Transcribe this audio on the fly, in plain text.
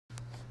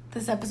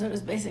This episode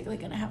is basically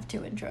going to have 2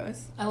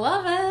 intros. I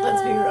love it.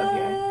 Let's be real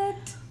here.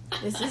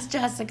 This is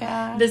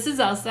Jessica. This is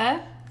Elsa.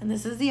 And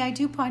this is the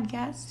I2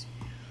 podcast.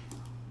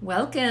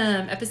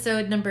 Welcome.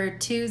 Episode number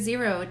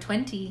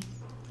 2020.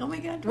 Oh my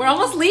God. We're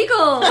almost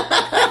legal.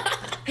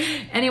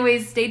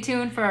 Anyways, stay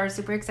tuned for our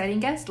super exciting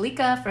guest,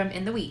 Lika from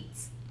In the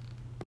Weeds.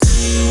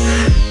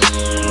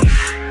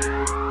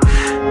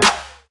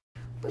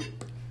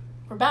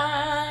 We're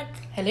back.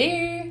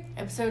 Hello.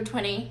 Episode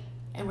 20.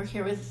 And we're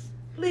here with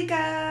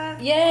Lika.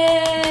 Yay.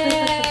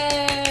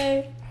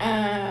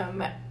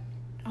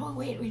 Oh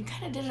wait, we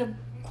kind of did a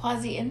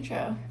quasi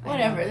intro.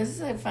 Whatever. This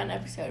is a fun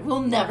episode.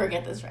 We'll never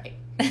get this right.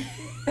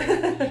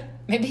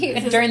 Maybe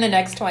during the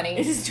next 20.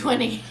 This is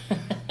 20.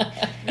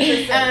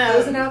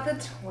 Closing out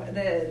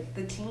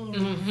the team.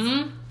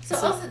 Mm-hmm. So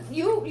also,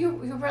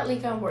 you brought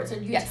Lika on board, so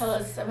you Yes. tell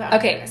us about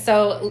Okay, her.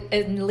 so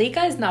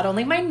Lika is not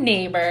only my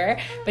neighbor,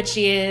 but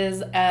she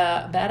is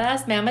a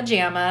badass mama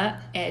jamma.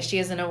 She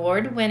is an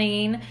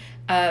award-winning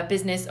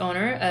business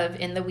owner of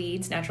In the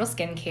Weeds Natural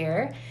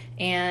Skincare,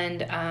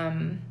 and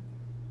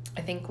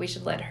I think we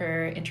should let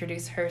her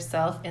introduce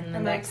herself in the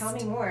I'm next. like,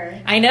 tell me more.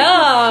 I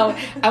know.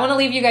 I want to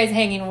leave you guys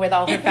hanging with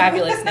all her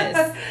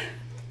fabulousness.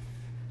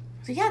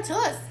 So yeah, tell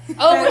us.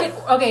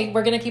 Oh,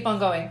 we're gonna keep on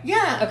going.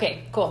 Yeah.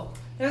 Okay, cool.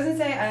 I was going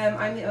to say,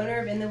 I'm the owner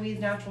of In the Weeds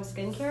Natural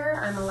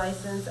Skincare. I'm a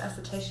licensed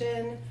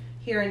esthetician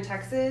here in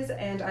Texas,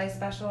 and I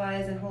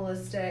specialize in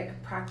holistic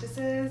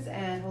practices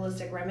and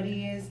holistic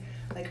remedies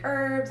like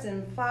herbs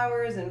and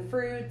flowers and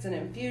fruits and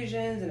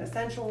infusions and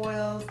essential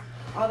oils,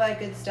 all that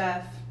good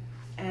stuff.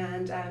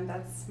 And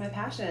that's my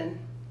passion.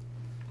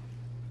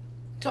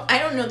 So I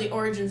don't know the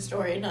origin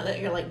story, not that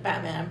you're like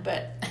Batman,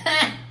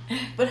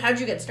 but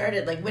how'd you get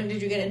started? Like, when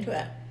did you get into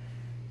it?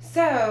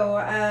 So,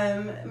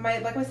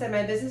 like I said,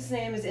 my business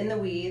name is In the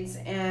Weeds,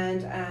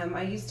 and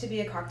I used to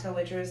be a cocktail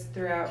waitress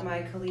throughout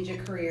my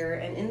collegiate career.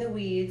 And In the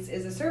Weeds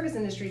is a service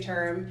industry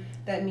term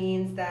that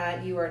means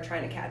that you are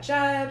trying to catch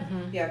up,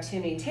 you have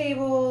too many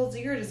tables,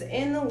 you're just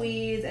in the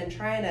weeds and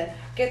trying to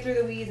get through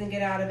the weeds and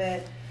get out of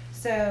it.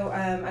 So,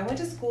 I went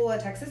to school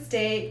at Texas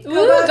State.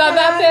 Ooh, got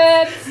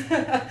Baptist.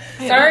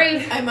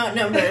 Sorry. I'm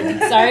outnumbered.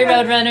 Sorry,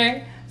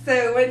 Roadrunner.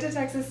 So went to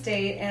Texas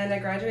State, and I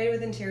graduated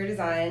with interior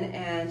design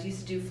and used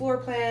to do floor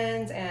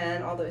plans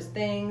and all those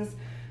things.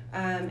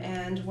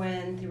 And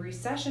when the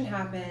recession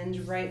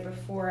happened right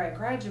before I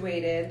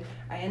graduated,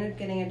 I ended up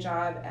getting a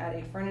job at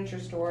a furniture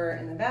store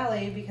in the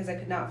Valley because I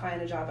could not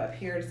find a job up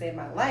here to save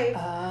my life.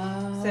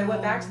 So I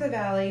went back to the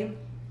Valley,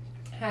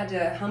 had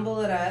to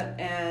humble it up,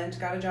 and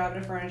got a job at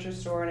a furniture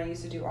store, and I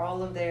used to do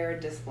all of their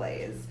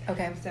displays.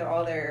 Okay. So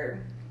all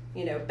their,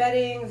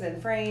 beddings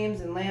and frames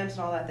and lamps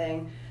and all that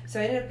thing. So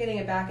I ended up getting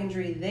a back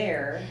injury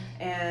there,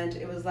 and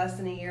it was less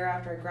than a year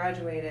after I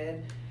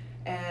graduated,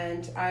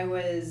 and I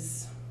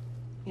was,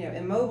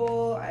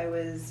 immobile. I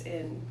was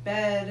in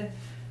bed,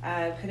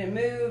 couldn't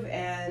move,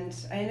 and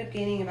I ended up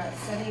gaining about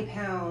 70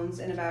 pounds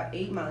in about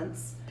 8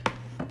 months,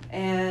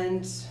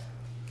 and,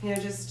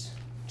 just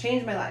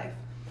changed my life.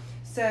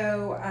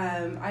 So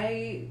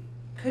I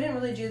couldn't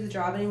really do the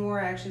job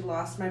anymore. I actually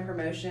lost my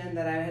promotion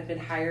that I had been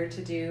hired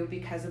to do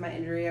because of my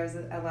injury. I was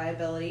a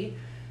liability.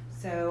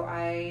 So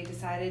I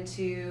decided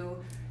to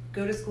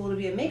go to school to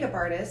be a makeup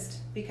artist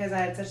because I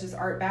had such this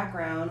art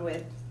background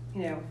with,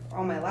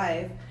 all my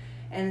life.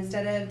 And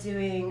instead of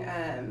doing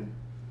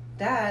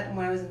that,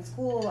 when I was in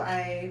school,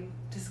 I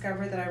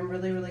discovered that I'm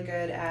really, really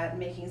good at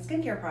making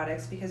skincare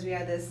products because we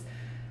had this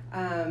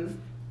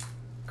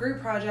group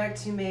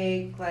project to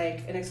make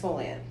like an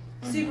exfoliant.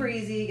 Super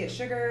easy, get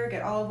sugar,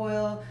 get olive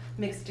oil,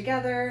 mix it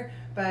together.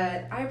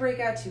 But I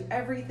break out to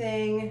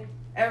everything,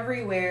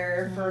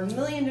 everywhere for a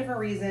million different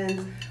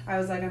reasons. I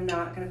was like, I'm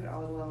not going to put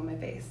olive oil on my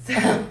face.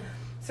 So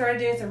started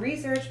doing some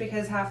research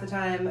because half the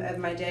time of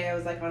my day I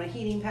was like on a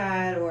heating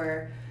pad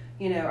or,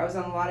 I was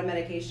on a lot of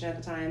medication at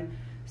the time.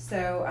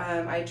 So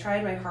I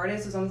tried my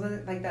hardest. It was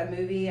almost like that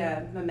movie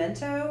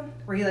Memento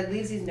where he like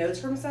leaves these notes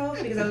for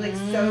himself because I was like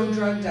so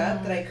drugged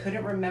up that I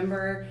couldn't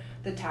remember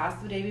the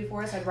task the day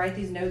before. So I'd write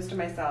these notes to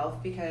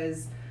myself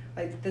because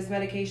like this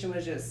medication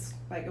was just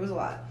like, it was a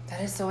lot.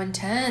 That is so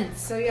intense.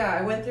 So yeah,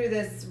 I went through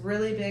this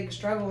really big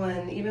struggle,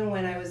 and even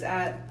when I was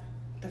at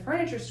the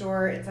furniture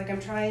store, it's like I'm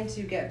trying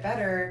to get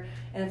better,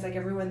 and it's like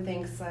everyone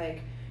thinks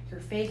like you're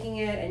faking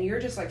it and you're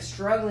just like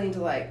struggling to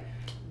like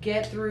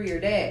get through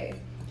your day.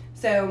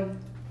 So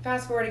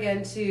fast forward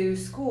again to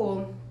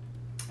school.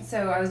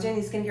 So I was doing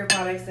these skincare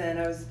products, and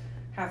I was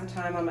half the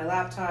time on my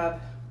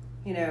laptop,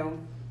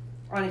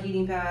 on a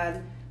heating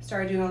pad,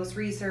 started doing all this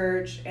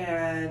research,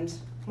 and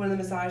one of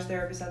the massage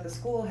therapists at the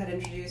school had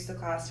introduced the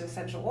class to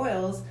essential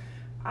oils.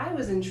 I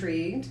was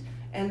intrigued,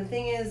 and the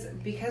thing is,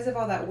 because of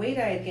all that weight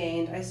I had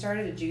gained, I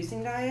started a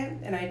juicing diet,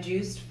 and I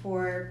juiced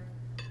for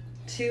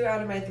 2 out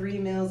of my 3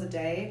 meals a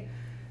day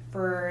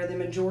for the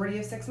majority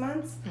of 6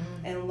 months,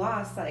 and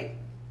lost like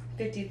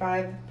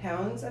 55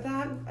 pounds of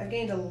that. I've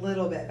gained a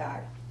little bit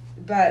back,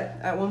 but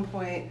at one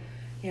point,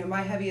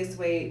 my heaviest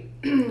weight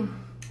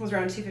was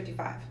around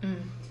 255.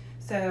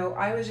 So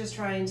I was just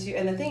trying to,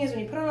 and the thing is, when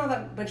you put on all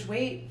that much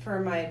weight for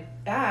my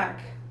back,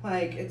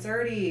 like it's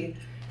already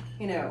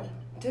you know,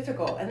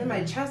 difficult. And then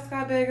my chest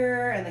got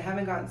bigger, and they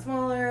haven't gotten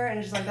smaller, and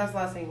it's just like, that's the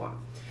last thing you want.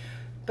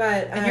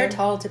 But And you're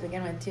tall to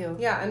begin with, too.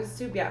 Yeah,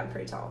 I'm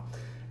pretty tall.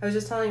 I was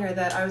just telling her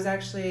that I was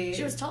actually...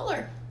 She was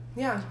taller.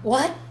 Yeah.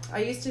 What?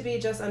 I used to be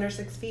just under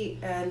 6 feet,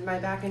 and my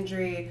back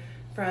injury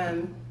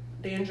from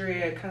the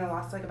injury, I kind of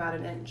lost like about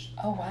an inch.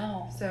 Oh,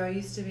 wow. So I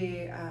used to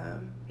be,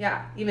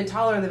 even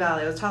taller in the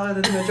valley. I was taller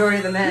than the majority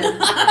of the men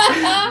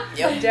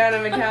down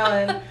in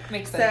McAllen.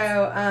 Makes sense.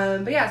 So,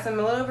 so I'm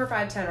a little over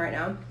 5'10" right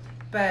now.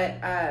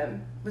 But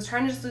was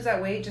trying to just lose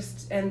that weight.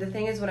 And the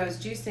thing is, when I was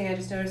juicing, I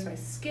just noticed my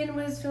skin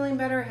was feeling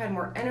better, had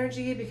more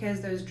energy, because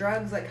those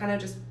drugs like kind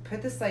of just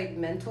put this like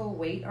mental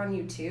weight on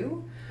you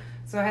too.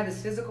 So I had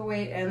this physical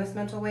weight and this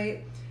mental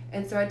weight.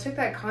 And so I took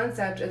that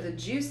concept of the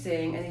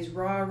juicing and these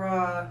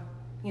raw,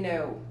 you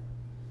know,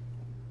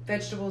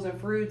 vegetables and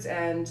fruits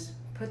and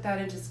put that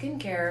into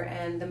skincare.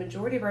 And the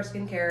majority of our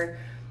skincare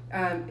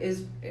a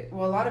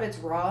lot of it's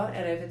raw.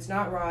 And if it's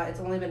not raw, it's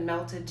only been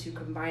melted to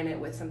combine it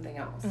with something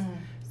else. Mm-hmm.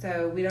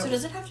 So we don't. So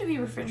does it have to be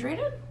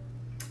refrigerated?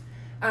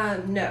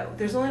 No.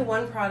 There's only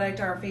one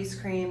product, our face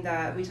cream,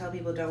 that we tell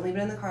people don't leave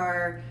it in the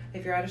car.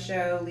 If you're at a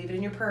show, leave it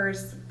in your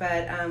purse.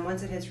 But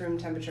once it hits room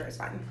temperature, it's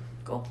fine.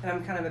 Cool. And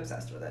I'm kind of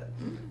obsessed with it.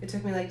 Mm-hmm. It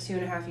took me like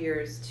 2.5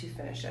 years to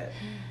finish it.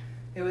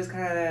 It was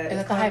kind of... Is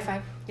it the High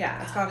Five?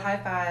 Yeah, it's called High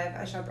Five.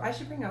 I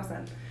should bring y'all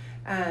some.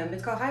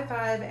 It's called High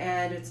Five,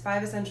 and it's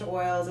 5 essential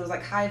oils. It was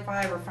like High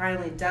Five, we're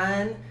finally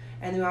done.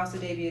 And we also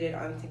debuted it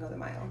on Cinco de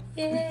Mayo.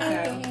 Yay.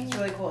 So it's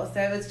really cool.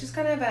 So it's just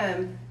kind of...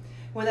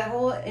 when that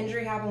whole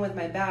injury happened with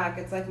my back,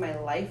 it's like my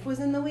life was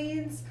in the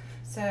weeds.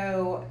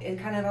 So it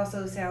kind of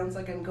also sounds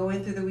like I'm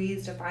going through the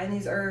weeds to find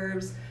these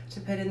herbs,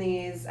 to put in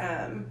these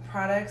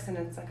products, and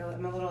it's like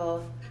I'm a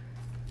little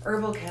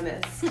herbal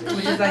chemist,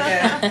 which is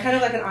like a kind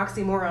of like an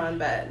oxymoron,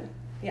 but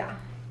yeah,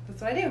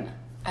 that's what I do.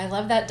 I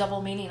love that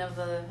double meaning of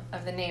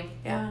the name.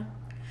 Yeah.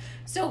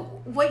 So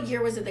what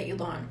year was it that you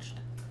launched?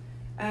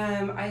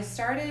 I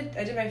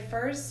did my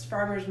first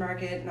farmer's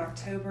market in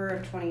October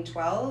of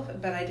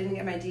 2012, but I didn't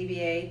get my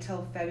DBA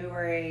till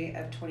February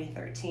of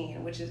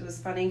 2013, which was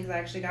funny because I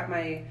actually got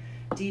my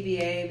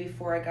DBA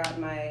before I got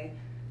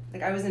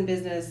I was in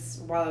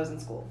business while I was in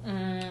school.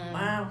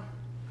 Wow.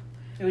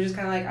 It was just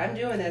kind of like, I'm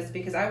doing this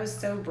because I was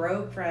so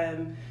broke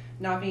from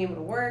not being able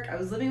to work. I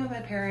was living with my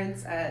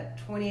parents at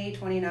 28,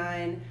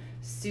 29,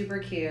 super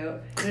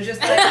cute. It was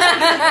just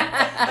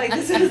like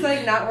this was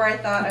like not where I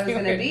thought I was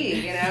going to be,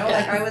 you know?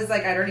 Like I was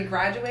like, I'd already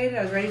graduated.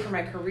 I was ready for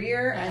my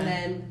career. And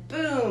then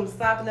boom,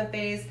 slap in the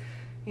face,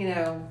 you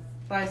know,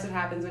 life's what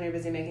happens when you're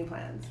busy making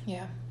plans.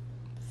 Yeah,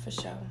 for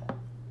sure.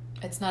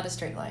 It's not a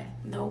straight line.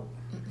 Nope.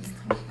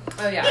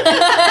 Oh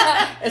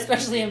yeah.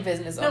 Especially in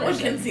business No one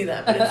ownership. can see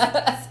that, but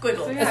it's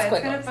squiggles. So yeah, It's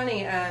it's kind of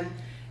funny.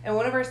 And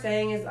one of our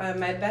saying is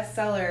my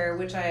bestseller,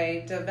 which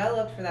I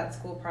developed for that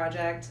school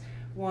project,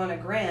 won a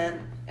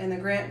grant, and the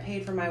grant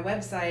paid for my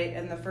website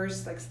and the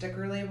first like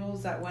sticker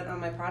labels that went on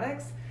my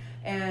products.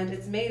 And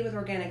it's made with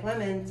organic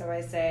lemons, so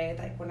I say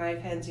like when I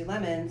hands you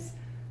lemons,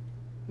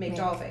 make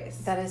doll face.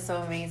 That is so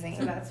amazing.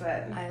 So that's what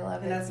I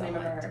love and it that's so the name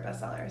of much. our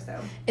bestseller. So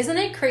Isn't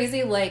it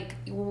crazy? Like,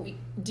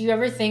 do you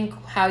ever think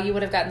how you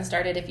would have gotten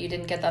started if you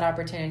didn't get that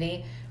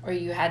opportunity, or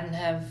you hadn't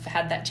have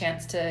had that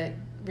chance to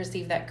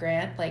receive that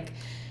grant? Like,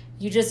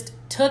 you just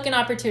took an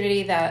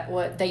opportunity that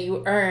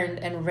you earned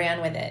and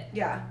ran with it.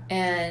 yeah,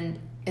 And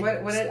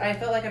I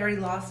felt like I'd already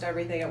lost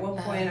everything. At one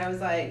point, I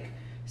was like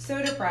so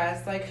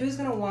depressed. Like, who's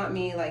gonna want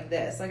me like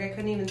this? Like, I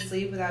couldn't even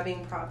sleep without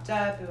being propped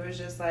up. It was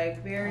just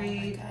like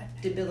very God.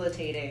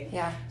 debilitating.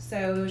 Yeah. So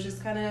it was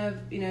just kind of,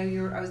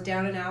 I was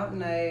down and out,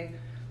 and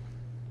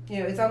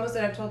it's almost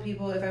that I've told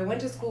people if I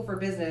went to school for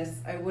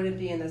business, I wouldn't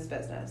be in this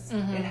business.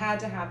 Mm-hmm. It had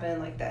to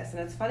happen like this. And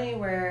it's funny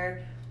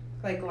where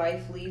like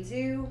life leads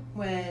you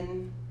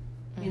when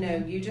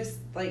you just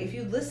like, if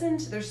you listen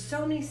to, there's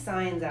so many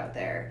signs out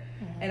there.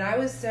 And I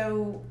was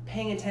so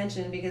paying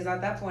attention because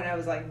at that point I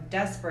was like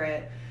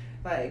desperate,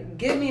 like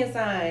give me a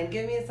sign.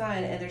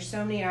 And there's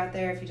so many out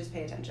there if you just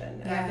pay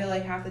attention. And I feel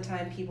like half the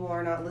time people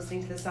are not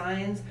listening to the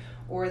signs,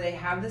 or they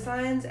have the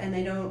signs and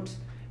they don't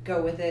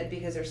go with it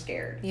because they're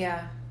scared.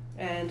 Yeah.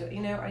 And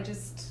you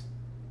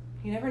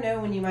never know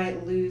when you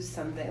might lose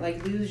something,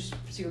 like lose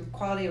your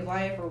quality of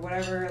life or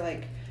whatever.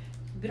 Like,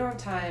 we don't have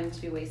time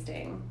to be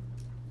wasting.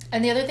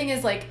 And the other thing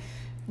is, like,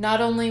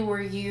 not only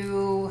were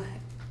you,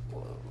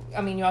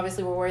 you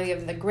obviously were worthy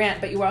of the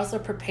grant, but you were also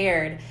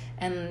prepared,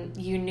 and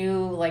you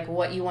knew, like,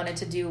 what you wanted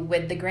to do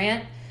with the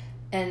grant.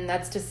 And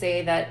that's to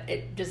say that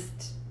it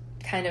just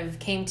kind of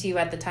came to you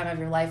at the time of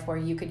your life where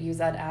you could use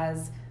that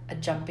as a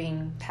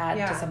jumping pad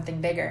to something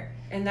bigger.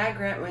 And that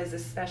grant was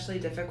especially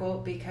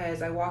difficult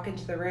because I walk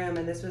into the room,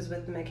 and this was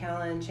with the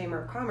McAllen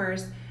Chamber of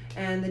Commerce,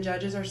 and the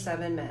judges are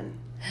 7 men.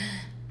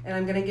 And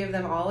I'm going to give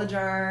them all a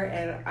jar,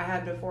 and I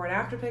had before and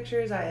after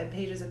pictures, I had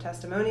pages of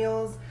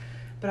testimonials,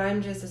 but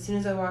I'm just, as soon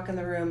as I walk in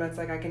the room, it's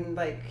like I can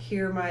like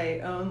hear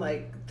my own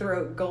like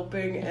throat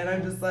gulping, and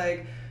I'm just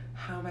like,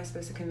 how am I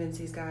supposed to convince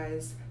these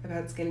guys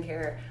about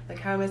skincare? Like,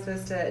 how am I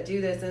supposed to do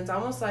this? And it's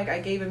almost like I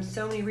gave them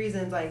so many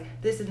reasons,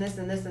 like this and this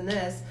and this and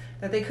this,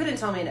 that they couldn't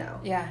tell me no.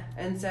 Yeah.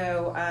 And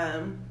so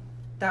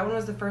that one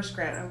was the first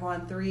grant. I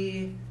won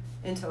 3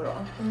 in total.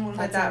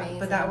 But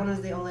that one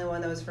was the only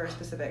one that was for a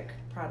specific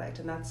product,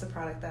 and that's the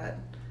product that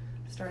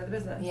started the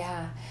business.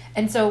 Yeah.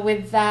 And so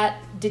with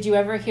that, did you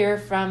ever hear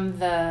from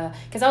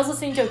because I was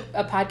listening to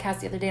a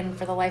podcast the other day, and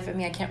for the life of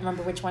me, I can't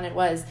remember which one it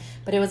was,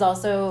 but it was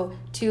also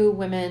 2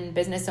 women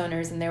business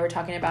owners, and they were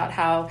talking about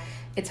how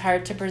it's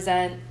hard to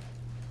present,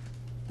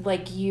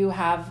 like, you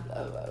have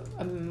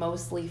a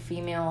mostly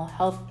female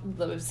health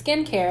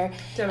skincare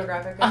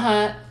demographic.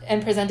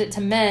 And present it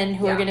to men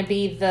who are going to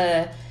be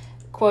the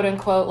quote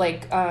unquote,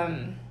 like,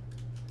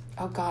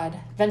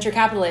 venture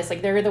capitalists.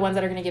 Like, they're the ones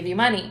that are going to give you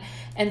money.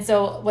 And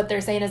so what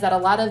they're saying is that a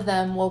lot of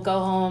them will go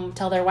home,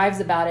 tell their wives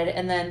about it,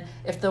 and then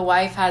if the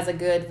wife has a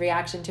good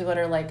reaction to it,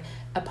 or like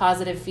a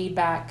positive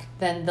feedback,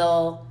 then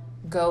they'll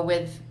go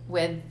with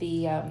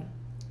the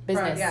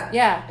business. Right,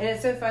 yeah. And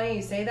it's so funny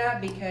you say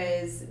that,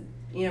 because,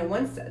 you know,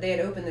 once they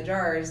had opened the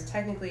jars,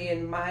 technically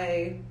in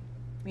my,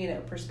 you know,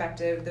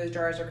 perspective, those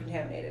jars are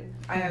contaminated.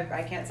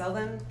 I can't sell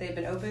them. They've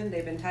been opened,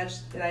 they've been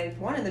touched, and I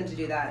wanted them to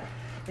do that.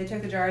 They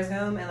took the jars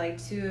home, and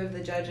like 2 of the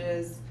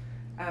judges'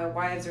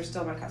 wives are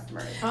still my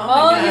customers.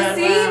 Oh, you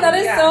see? Wow. That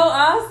is so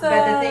awesome.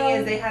 But the thing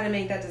is, they had to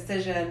make that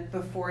decision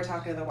before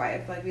talking to the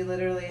wife. Like, we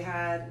literally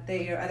had,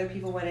 other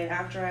people went in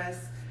after us,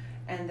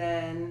 and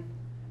then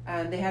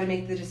they had to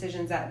make the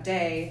decisions that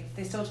day.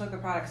 They still took the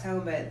products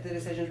home, but the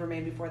decisions were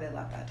made before they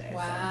left that day.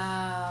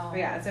 Wow. So,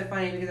 yeah, it's so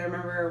funny, because I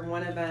remember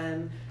one of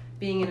them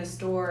being in a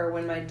store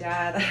when my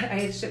dad, I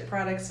had shipped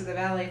products to the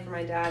Valley for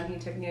my dad, and he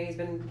took, he's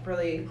been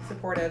really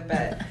supportive,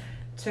 but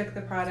took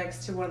the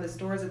products to one of the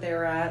stores that they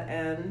were at,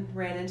 and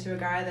ran into a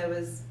guy that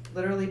was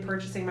literally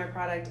purchasing my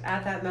product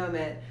at that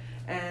moment,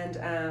 and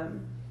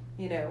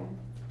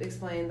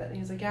explained that he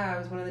was like, yeah, I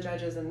was one of the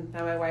judges, and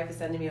now my wife is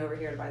sending me over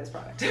here to buy this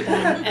product.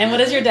 And what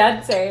does your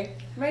dad say?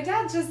 My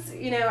dad just,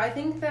 I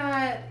think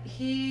that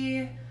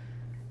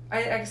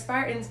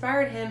I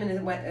inspired him in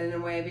a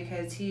way,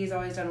 because he's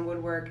always done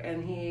woodwork,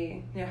 and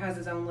he has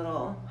his own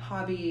little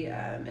hobby,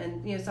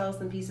 and sells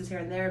some pieces here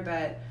and there,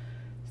 but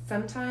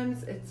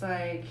sometimes it's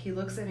like he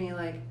looks at me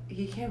like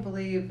he can't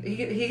believe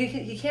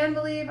he can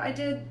believe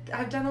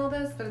I've done all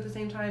this, but at the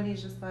same time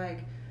he's just like,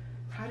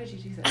 how did you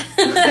do this?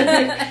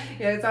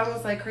 It's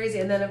almost like crazy.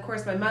 And then of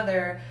course my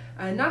mother,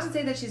 not to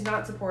say that she's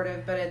not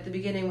supportive, but at the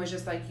beginning was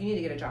just like, you need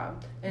to get a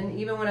job. And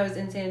even when I was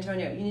in San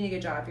Antonio, you need to get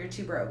a job, you're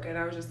too broke. And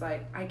I was just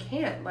like, I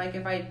can't. Like,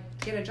 if I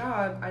get a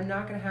job, I'm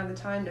not going to have the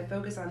time to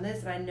focus on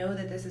this, and I know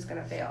that this is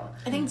going to fail.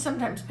 I think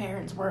sometimes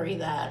parents worry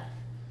that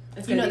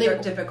it's going to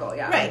be difficult,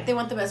 yeah. Right. They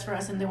want the best for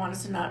us, and they want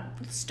us to not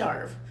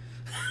starve.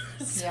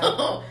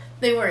 So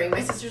they worry. My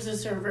sister's a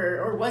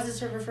server, or was a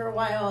server for a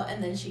while,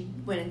 and then she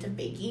went into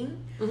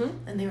baking.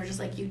 Mm-hmm. And they were just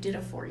like, you did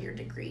a 4-year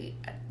degree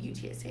at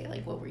UTSA.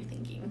 Like, what were you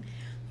thinking?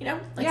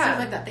 Stuff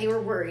like that. They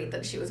were worried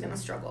that she was going to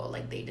struggle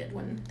like they did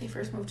when they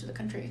first moved to the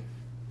country.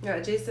 Yeah,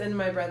 Jason,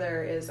 my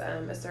brother, is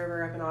a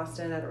server up in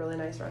Austin at a really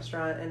nice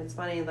restaurant, and it's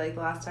funny, like,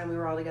 the last time we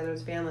were all together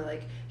as family,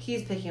 like,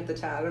 he's picking up the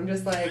tab. I'm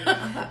just like,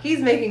 he's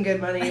making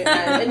good money,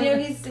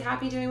 and he's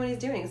happy doing what he's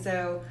doing,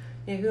 so,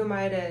 who am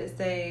I to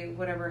say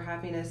whatever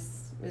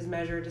happiness is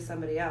measured to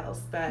somebody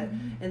else? But,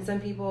 and some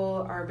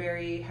people are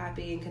very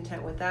happy and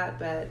content with that,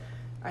 but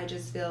I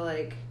just feel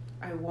like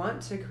I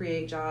want to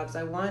create jobs.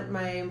 I want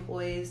my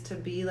employees to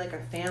be like a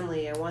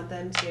family. I want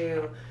them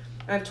to...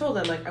 I've told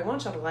them, like, I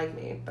want y'all to like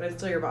me, but I'm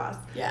still your boss.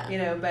 Yeah.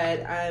 But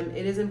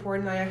it is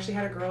important. I actually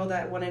had a girl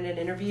that wanted an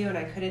interview, and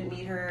I couldn't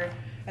meet her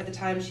at the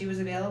time she was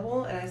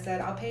available, and I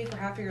said, I'll pay for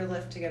half of your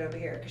Lyft to get over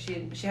here,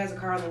 because she has a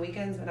car on the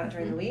weekends, but not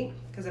during the week,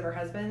 because of her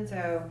husband,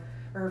 or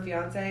her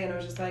fiance, and I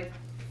was just like,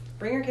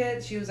 bring her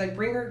kids. She was like,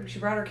 she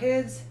brought her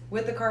kids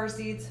with the car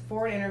seats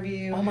for an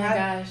interview. Oh my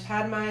gosh.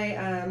 Had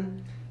my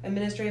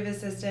administrative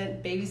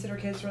assistant babysit her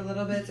kids for a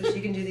little bit so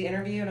she can do the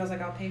interview, and I was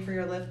like, I'll pay for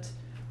your Lyft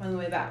on the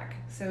way back.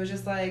 So it was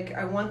just like,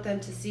 I want them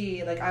to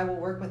see, like, I will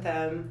work with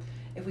them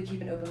if we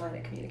keep an open line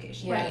of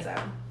communication. Right.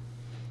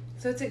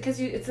 So it's because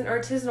it's an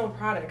artisanal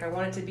product. I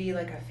want it to be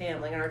like a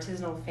family, an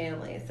artisanal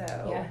family.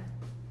 So,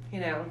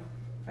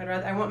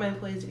 I want my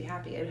employees to be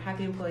happy, and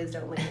happy employees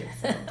don't leave.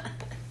 So.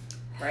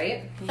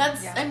 Right?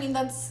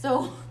 That's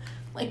so,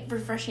 like,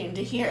 refreshing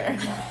to hear.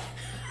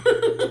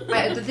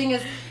 The thing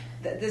is,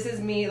 this is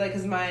me, like,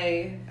 because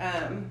my,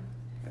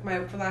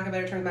 for lack of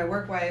better terms, my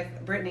work wife,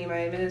 Brittany, my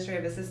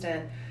administrative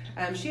assistant,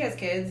 she has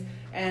kids,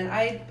 and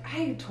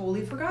I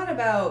totally forgot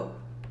about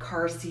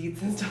car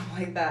seats and stuff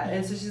like that.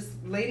 And so it's just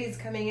ladies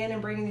coming in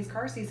and bringing these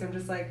car seats. I'm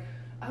just like,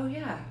 oh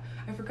yeah,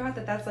 I forgot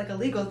that that's like a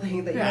legal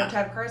thing, that you have to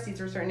have car seats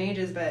for certain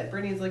ages. But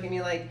Brittany's looking at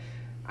me like,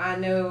 I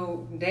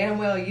know damn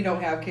well you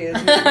don't have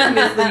kids, Miss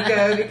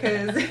Lico,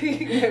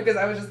 because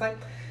I was just like,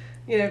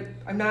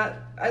 I'm not,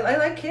 I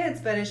like kids,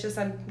 but it's just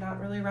I'm not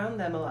really around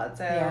them a lot.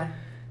 So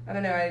I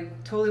don't know, I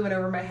totally went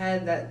over my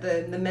head that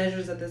the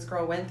measures that this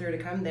girl went through to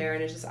come there,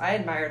 and it's just, I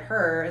admired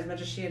her as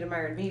much as she had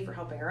admired me for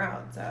helping her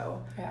out.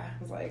 So I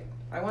was like,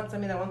 I want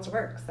somebody that wants to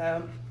work.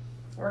 So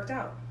it worked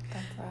out.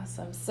 That's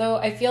awesome. So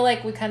I feel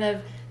like we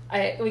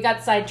we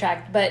got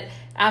sidetracked, but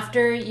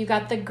after you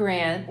got the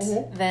grant,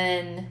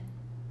 then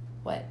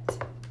what?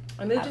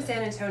 I moved to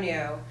San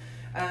Antonio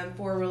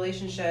for a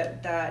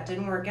relationship that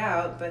didn't work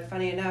out. But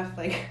funny enough,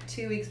 like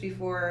 2 weeks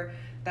before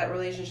that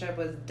relationship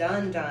was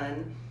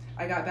done,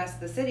 I got Best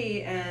of the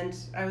City, and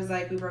I was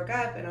like, we broke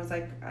up, and I was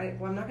like,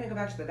 I'm not going to go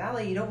back to the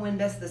Valley. You don't win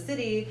Best of the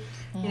City,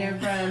 you know,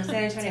 from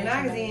San Antonio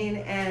Magazine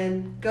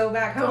and go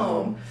back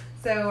home.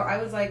 So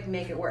I was like,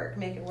 make it work.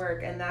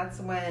 And that's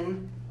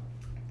when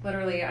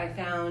literally I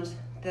found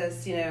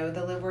this, you know,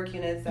 the live work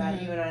units that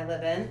you and I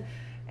live in,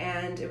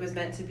 and it was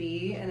meant to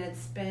be, and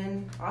it's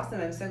been awesome.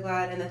 I'm so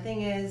glad. And the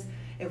thing is,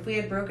 if we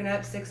had broken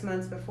up 6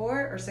 months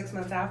before or 6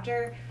 months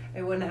after,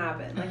 it wouldn't have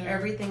happened. Like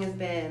everything has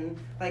been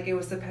like it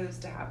was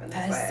supposed to happen.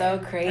 This way. So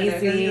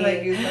crazy.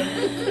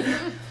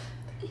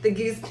 The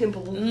goose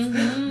pimples.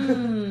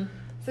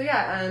 So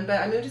yeah, but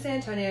I moved to San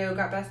Antonio,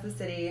 got Best of the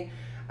City.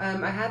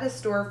 I had a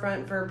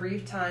storefront for a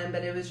brief time,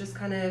 but it was just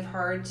kind of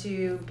hard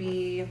to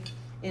be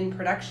in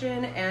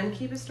production and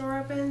keep a store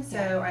open.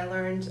 So I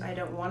learned I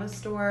don't want a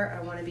store.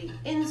 I want to be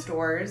in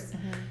stores.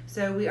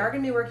 So we are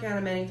going to be working on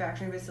a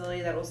manufacturing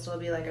facility that will still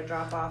be like a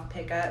drop-off,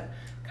 pickup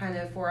kind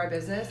of for our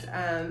business.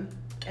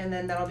 And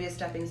then that'll be a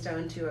stepping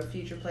stone to a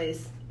future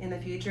place in the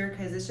future,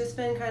 because it's just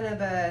been kind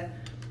of a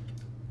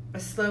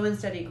slow and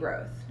steady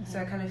growth. So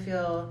I kind of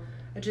feel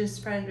I've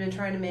just been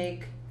trying to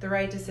make the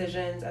right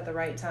decisions at the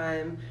right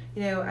time.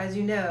 You know, as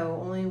you know,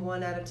 only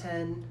 1 out of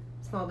 10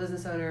 small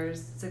business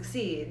owners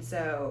succeed.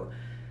 So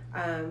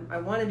I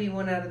want to be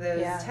 1 out of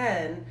those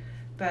 10,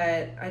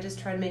 but I just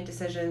try to make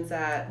decisions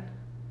that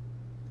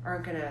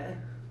aren't going to,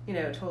 you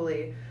know,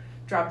 totally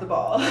drop the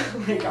ball.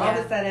 Like all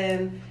of a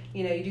sudden,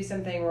 you know, you do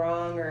something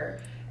wrong, or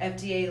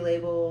FDA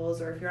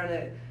labels, or if you're on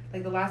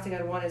like the last thing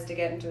I'd want is to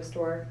get into a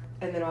store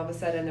and then all of a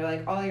sudden they're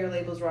like, all your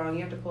labels wrong,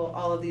 you have to pull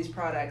all of these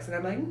products, and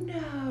I'm like,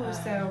 no.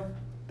 So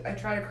I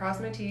try to cross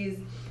my T's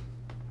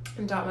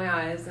and dot my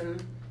I's,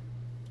 and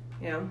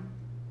you know,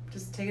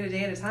 just take it a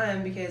day at a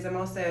time, because I'm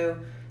also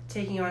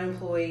taking on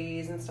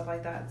employees and stuff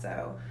like that.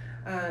 So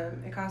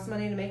it costs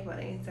money to make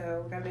money,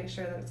 so we gotta make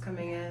sure that it's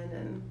coming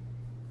in.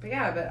 But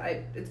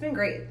it's been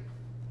great.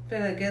 It's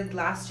been a good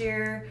last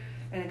year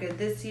and a good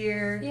this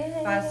year.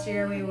 Yay. Last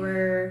year we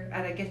were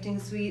at a gifting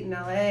suite in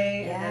LA,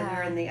 and then we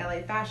were in the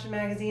LA Fashion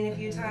Magazine a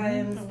few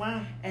times. Oh,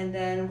 wow. And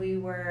then we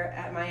were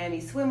at Miami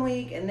Swim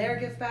Week and their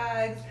gift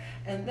bags,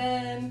 and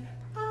then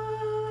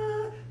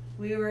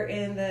we were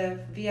in the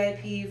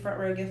VIP front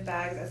row gift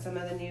bags at some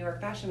of the New York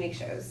Fashion Week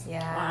shows.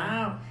 Yeah.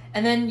 Wow.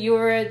 And then you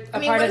were a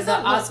part of the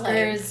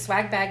Oscars like?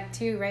 swag bag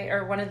too, right?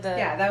 Or one of the...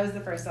 Yeah, that was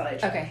the first LA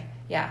trip. Okay.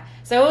 Yeah.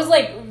 So it was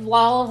like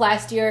all of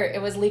last year,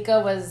 it was Lika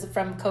was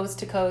from coast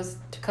to coast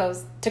to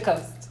coast to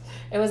coast.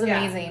 It was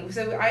amazing. Yeah.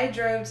 So I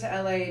drove to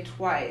LA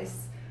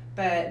twice,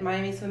 but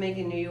Miami Swim Week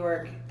in New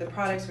York, the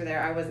products were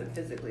there. I wasn't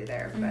physically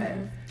there, but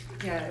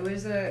yeah, it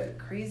was a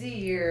crazy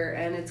year.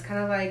 And it's kind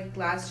of like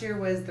last year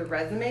was the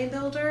resume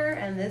builder,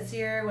 and this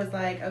year was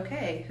like,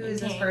 okay, who is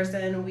this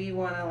person? We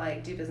want to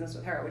like do business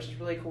with her, which is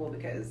really cool,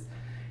 because,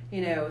 you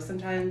know,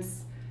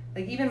 sometimes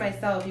like even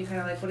myself, you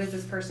kind of like, what has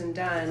this person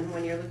done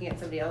when you're looking at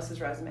somebody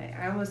else's resume?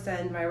 I almost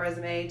send my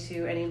resume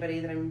to anybody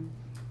that I'm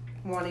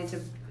wanting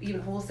to even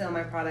wholesale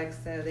my products,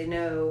 so they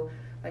know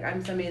like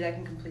I'm somebody that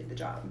can complete the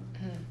job.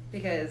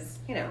 Because,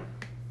 you know,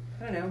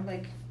 I don't know,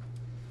 like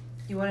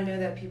you want to know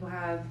that people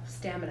have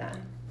stamina,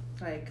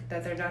 like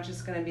that they're not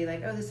just going to be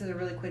like, oh, this is a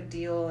really quick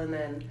deal, and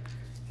then,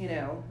 you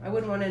know, I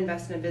wouldn't want to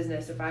invest in a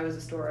business if I was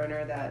a store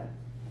owner that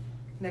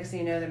next thing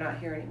you know they're not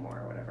here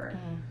anymore or whatever.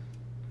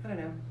 I don't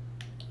know.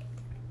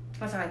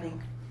 That's how I think.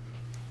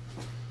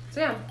 So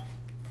yeah.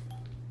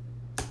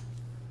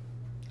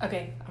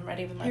 Okay, I'm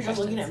ready with my You're just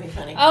questions. looking at me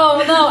funny.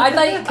 Oh, no, I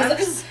thought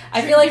because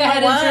I feel like I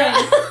had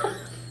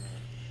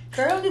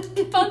Girl,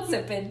 phone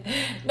sipping.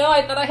 No,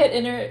 I thought I had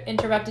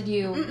interrupted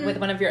you with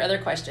one of your other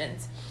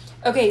questions.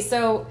 Okay,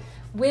 so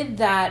with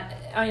that,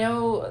 I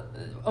know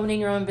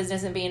owning your own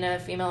business and being a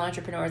female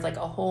entrepreneur is like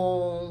a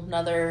whole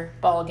nother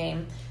ball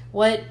game.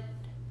 What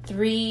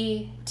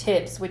 3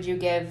 tips would you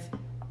give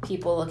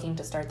people looking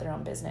to start their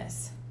own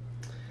business?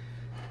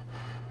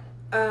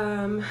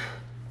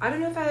 I don't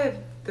know if I have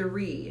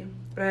 3,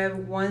 but I have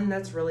one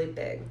that's really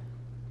big.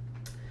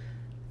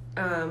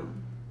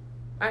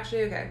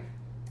 Actually, okay.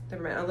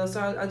 Never mind.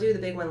 I'll do the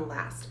big one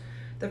last.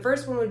 The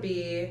first one would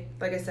be,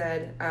 like I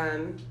said,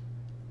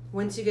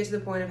 once you get to the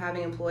point of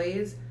having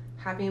employees,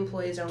 happy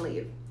employees don't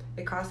leave.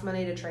 It costs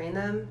money to train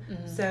them.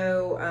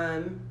 So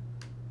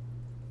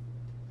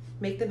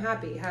make them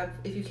happy.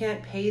 If you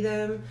can't pay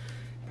them,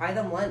 buy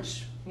them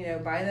lunch. You know,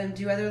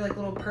 do other like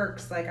little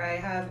perks. Like I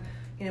have,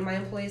 you know, my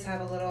employees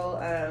have a little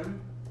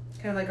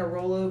kind of like a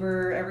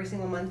rollover every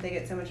single month. They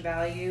get so much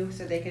value,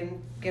 so they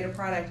can get a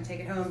product and take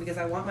it home, because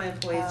I want my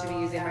employees to be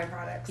using my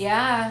products.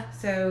 Yeah.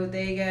 So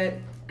they get,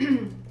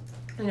 you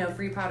know,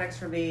 free products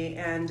from me,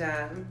 and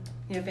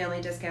you know, family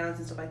discounts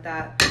and stuff like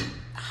that.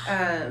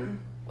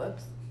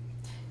 Whoops.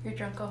 You're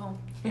drunk, go home.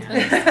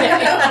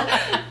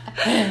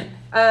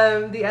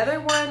 The other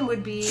one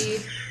would be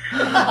she's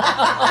already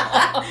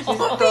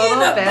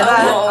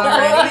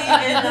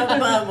in a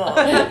bubble.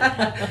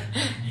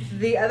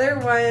 The other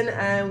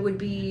one would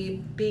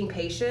be being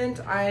patient.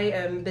 I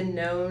am been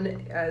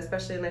known,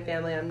 especially in my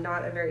family, I'm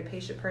not a very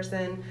patient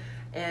person.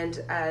 And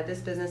this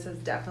business has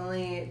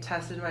definitely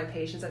tested my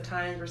patience at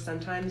times, where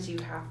sometimes you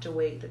have to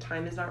wait. The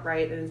time is not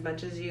right. And as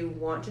much as you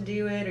want to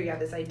do it or you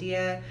have this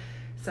idea,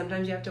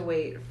 sometimes you have to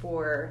wait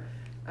for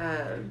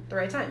the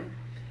right time.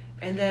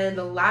 And then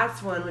the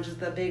last one, which is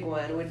the big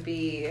one, would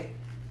be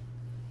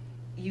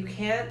you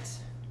can't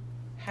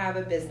have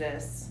a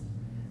business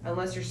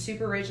unless you're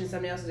super rich and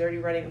somebody else is already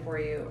running it for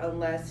you,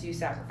 unless you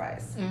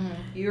sacrifice.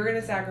 You're going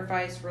to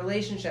sacrifice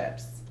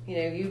relationships. You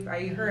know,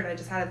 you heard I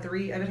just had I've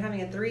been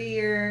having a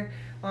 3-year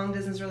long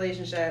distance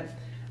relationship.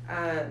 You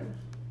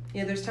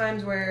know, there's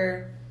times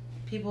where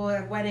people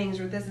have weddings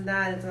or this and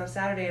that, and it's on a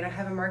Saturday and I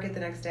have a market the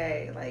next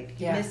day. Like,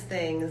 you miss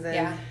things.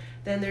 And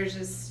then there's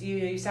just,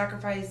 you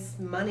sacrifice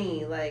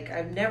money. Like,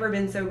 I've never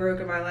been so broke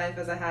in my life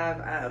as I have.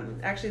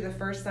 Actually, the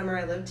first summer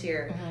I lived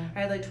here,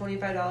 I had like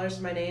 $25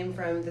 to my name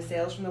from the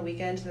sales from the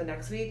weekend to the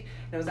next week,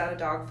 and I was out of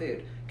dog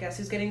food. Guess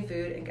who's getting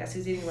food, and guess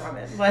who's eating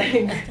ramen?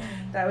 Like,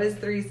 that was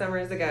 3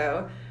 summers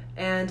ago.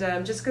 And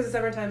just because the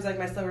summertime is like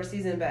my slower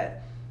season,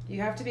 but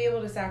you have to be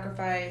able to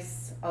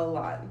sacrifice a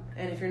lot.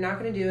 And if you're not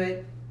going to do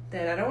it,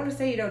 then I don't want to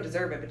say you don't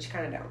deserve it, but you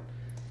kind of don't.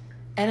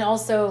 And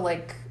also,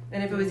 like,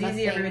 and if it was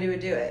easy, everybody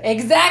would do it.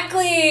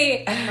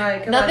 Exactly.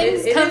 Like,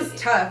 it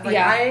is tough. Like,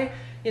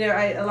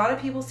 a lot of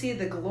people see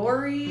the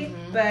glory,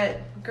 but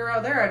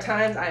girl, there are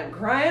times I'm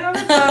crying on the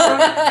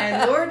phone,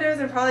 and Lord knows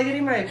I'm probably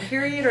getting my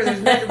period, or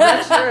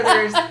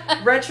there's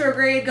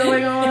retrograde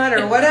going on,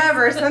 or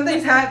whatever.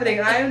 Something's happening,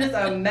 and I'm just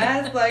a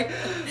mess. Like,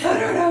 I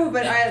don't know.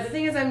 But the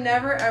thing is, I've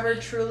never ever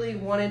truly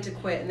wanted to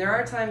quit. And there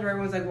are times where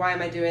everyone's like, "Why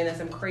am I doing this?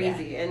 I'm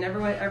crazy." And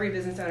every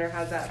business owner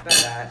has that,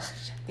 but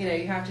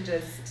you have to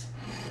just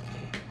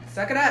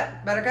suck it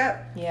up,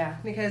 buttercup. Yeah.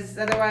 Because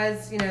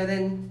otherwise,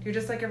 then you're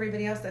just like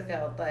everybody else that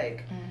failed.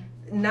 Like,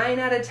 9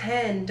 out of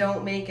 10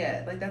 don't make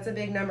it. Like, that's a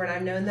big number, and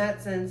I've known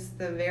that since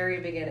the very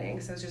beginning.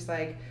 So it's just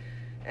like,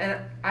 and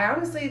I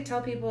honestly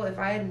tell people, if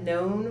I had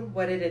known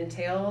what it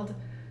entailed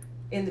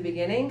in the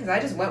beginning, because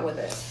I just went with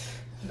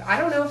it, I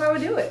don't know if I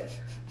would do it.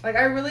 Like,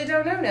 I really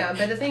don't know now.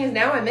 But the thing is,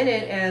 now I'm in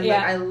it, and like,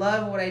 I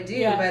love what I do.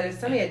 Yeah. But if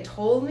somebody had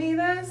told me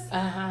this,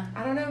 I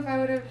don't know if I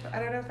would have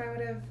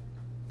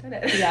done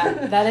it. Yeah,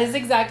 that is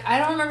exact. I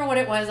don't remember what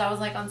it was. I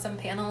was like on some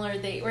panel, or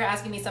they were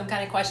asking me some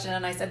kind of question,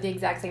 and I said the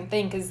exact same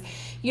thing, because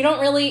you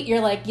don't really, you're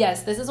like,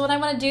 yes, this is what I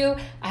want to do.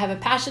 I have a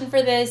passion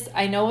for this.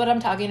 I know what I'm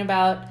talking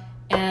about,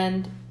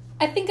 and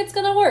I think it's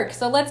going to work.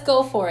 So let's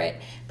go for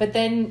it. But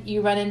then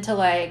you run into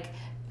like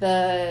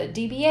the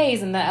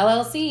DBAs and the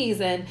LLCs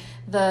and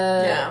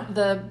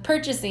the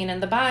purchasing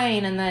and the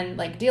buying, and then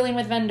like dealing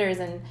with vendors,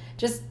 and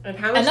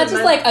that's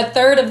just like a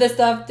third of the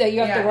stuff that you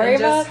have to worry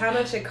about. Just how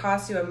much it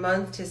costs you a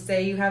month to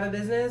say you have a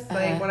business.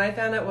 Like, when I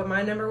found out what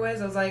my number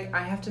was, I was like,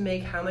 I have to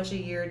make how much a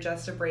year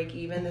just to break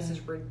even? This is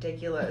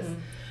ridiculous.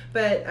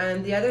 But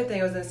the other thing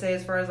I was going to say,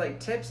 as far as like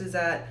tips, is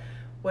that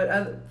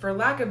for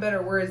lack of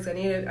better words, I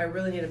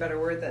really need a better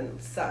word than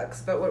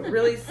sucks. But what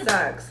really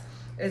sucks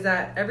is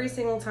that every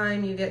single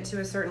time you get to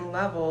a certain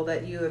level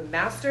that you have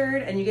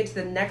mastered, and you get to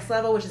the next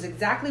level, which is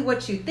exactly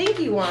what you think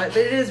you want, but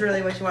it is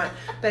really what you want.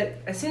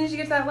 But as soon as you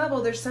get to that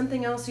level, there's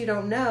something else you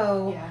don't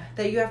know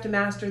that you have to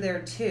master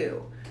there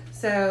too.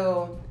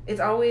 So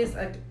it's always,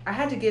 I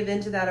had to give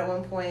into that at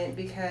one point,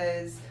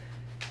 because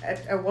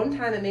at one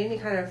time it made me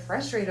kind of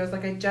frustrated. I was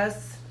like, I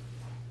just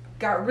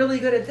got really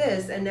good at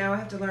this, and now I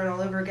have to learn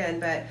all over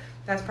again. But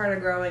that's part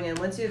of growing, and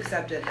once you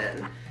accept it,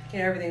 then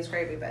everything's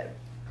gravy. But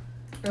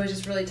it was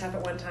just really tough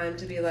at one time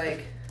to be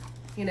like,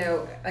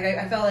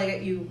 I felt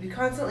like you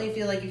constantly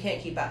feel like you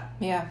can't keep up.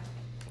 Yeah,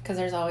 because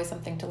there's always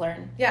something to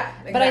learn. Yeah,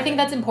 exactly. But I think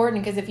that's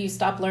important, because if you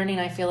stop learning,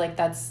 I feel like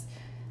that's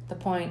the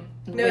point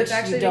in which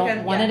you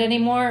don't want it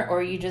anymore,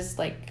 or you just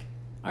like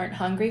aren't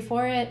hungry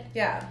for it.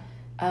 Yeah.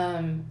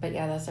 But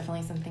yeah, that's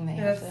definitely something that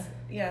you have to.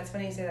 Yeah, it's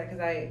funny you say that, because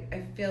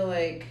I feel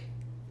like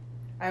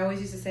I always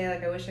used to say,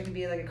 like, I wish I could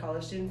be like a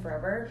college student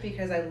forever,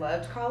 because I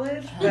loved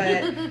college,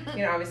 but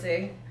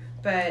obviously.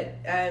 But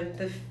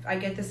I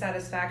get the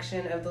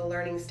satisfaction of the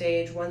learning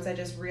stage once I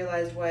just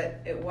realized what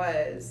it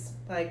was,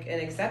 like,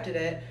 and accepted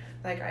it.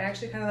 Like, I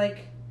actually kind of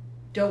like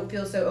don't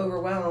feel so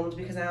overwhelmed,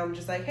 because now I'm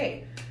just like,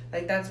 hey,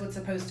 like, that's what's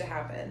supposed to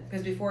happen.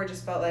 Because before it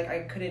just felt like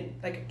I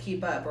couldn't like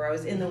keep up, or I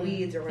was in the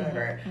weeds or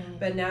whatever.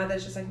 But now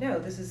that's just like, no,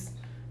 this is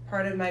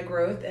part of my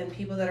growth, and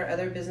people that are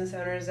other business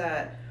owners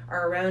that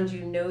are around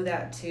you know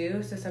that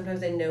too. So sometimes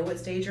they know what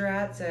stage you're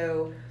at.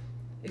 So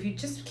if you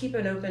just keep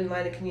an open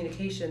line of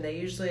communication, they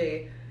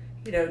usually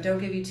don't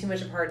give you too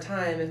much of a hard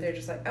time if they're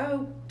just like,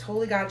 oh,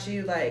 totally got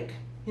you. Like,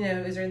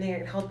 is there anything I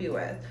can help you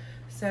with?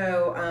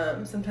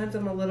 So sometimes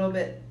I'm a little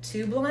bit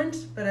too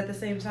blunt, but at the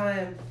same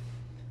time,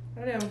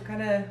 I don't know,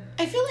 kind of.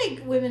 I feel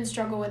like women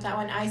struggle with that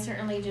one. I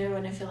certainly do,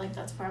 and I feel like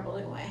that's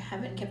probably why I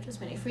haven't kept as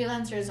many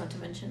freelancers. Not to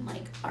mention,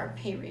 like, our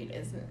pay rate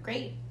isn't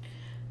great.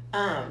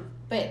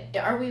 But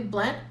are we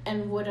blunt?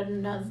 And would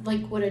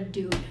a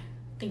dude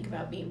think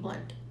about being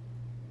blunt?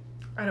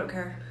 I don't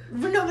care.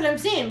 No, but I'm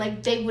saying,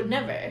 like, they would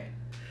never.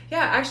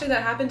 Yeah, actually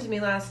that happened to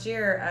me last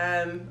year.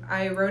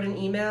 I wrote an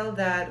email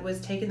that was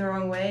taken the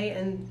wrong way,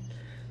 and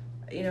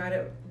I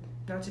don't,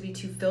 not to be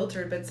too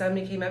filtered, but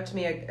somebody came up to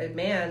me, a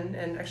man,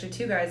 and actually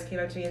 2 guys came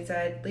up to me and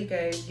said,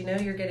 Lika,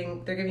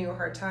 they're giving you a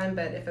hard time,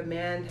 but if a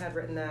man had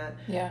written that,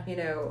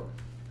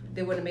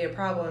 it wouldn't be a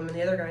problem. And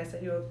the other guy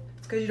said,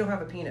 it's because you don't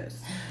have a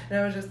penis. And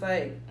I was just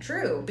like,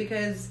 true,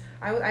 because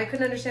I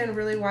couldn't understand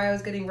really why I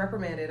was getting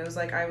reprimanded. I was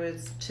like, I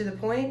was to the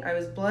point, I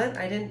was blunt.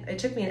 It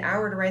took me an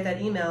hour to write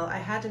that email. I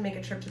had to make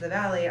a trip to the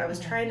valley. I was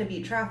trying to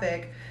beat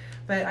traffic,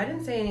 but I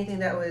didn't say anything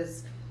that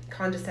was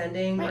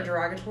condescending or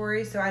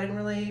derogatory, so I didn't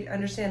really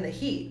understand the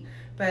heat.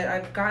 But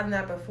I've gotten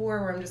that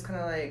before where I'm just kind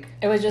of like...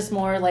 It was just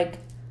more like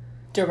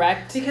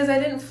direct. Because I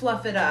didn't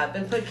fluff it up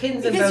and put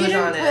kittens and bows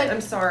on it.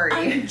 I'm sorry.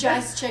 I'm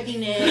just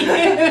checking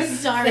in.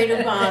 Sorry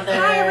to bother.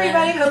 Hi,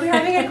 everybody. Hope you're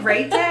having a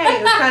great day.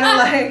 It was kind of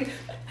like,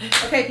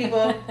 okay,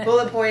 people,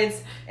 bullet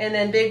points, and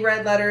then big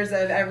red letters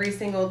of every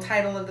single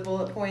title of the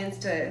bullet points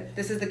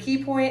this is the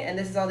key point, and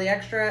this is all the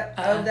extra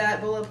of that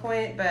bullet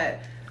point.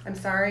 But I'm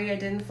sorry I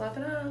didn't fluff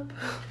it up.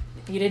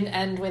 You didn't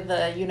end with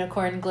the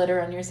unicorn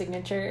glitter on your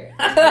signature.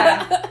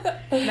 Yeah,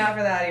 not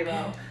for that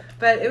email.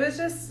 But it was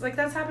just, like,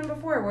 that's happened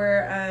before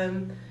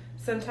where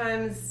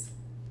sometimes,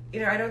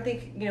 I don't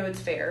think, it's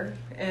fair.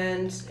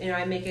 And,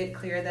 I make it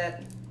clear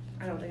that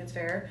I don't think it's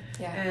fair.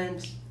 Yeah.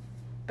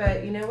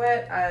 But you know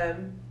what?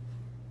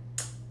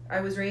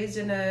 I was raised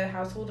in a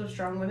household of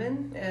strong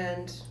women,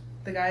 and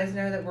the guys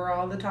know that we're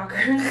all the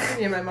talkers.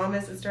 My mom, my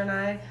sister, and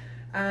I.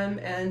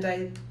 And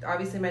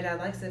obviously my dad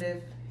likes it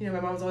if, my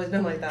mom's always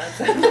been like that.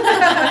 So.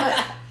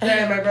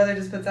 My brother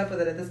just puts up with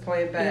it at this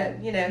point. But,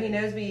 he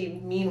knows we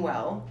mean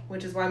well,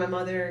 which is why my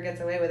mother gets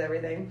away with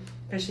everything.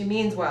 Because she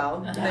means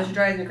well. Uh-huh. She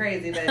drives me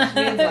crazy, but she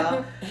means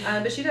well.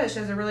 But she does. She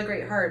has a really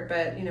great heart.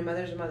 But,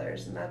 mothers are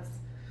mothers. And that's,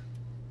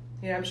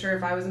 I'm sure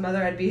if I was a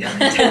mother, I'd be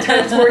 10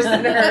 times worse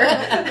than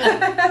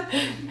her.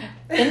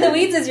 In the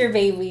Weeds is your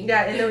baby.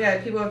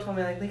 Yeah, people have told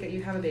me, like, Lika,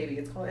 you have a baby.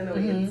 It's called In the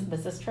Weeds.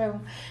 This is true.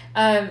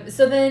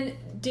 So then,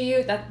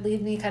 that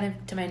leads me kind of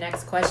to my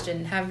next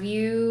question. Have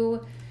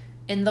you,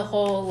 in the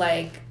whole,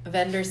 like,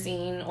 vendor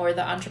scene or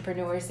the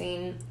entrepreneur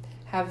scene,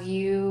 have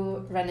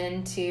you run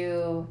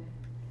into,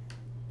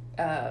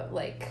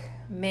 like,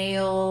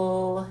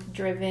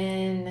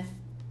 male-driven,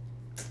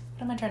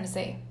 what am I trying to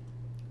say?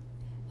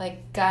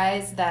 Like,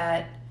 guys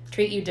that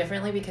treat you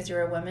differently because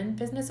you're a woman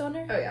business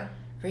owner? Oh, yeah.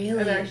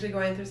 Really? I'm actually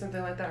going through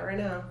something like that right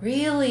now.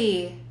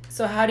 Really?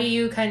 So how do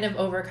you kind of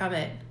overcome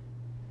it?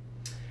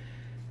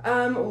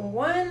 I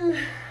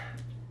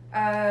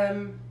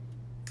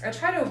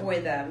try to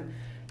avoid them,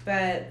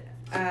 but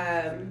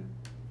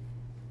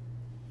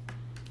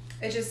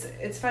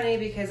it's funny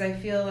because I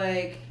feel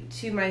like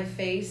to my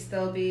face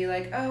they'll be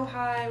like, oh,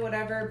 hi,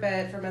 whatever,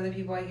 but from other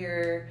people I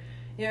hear,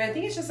 I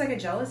think it's just like a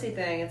jealousy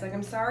thing. It's like,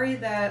 I'm sorry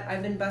that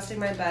I've been busting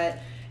my butt,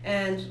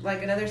 and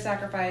like another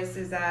sacrifice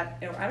is that,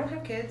 I don't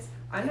have kids,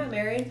 I'm not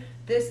married,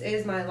 this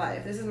is my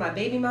life, this is my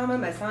baby mama,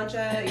 my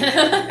Sancha,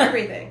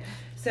 everything.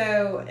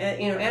 So,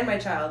 and my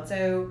child.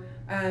 So,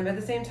 at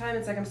the same time,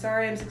 it's like, I'm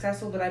sorry I'm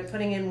successful, but I'm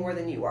putting in more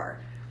than you are.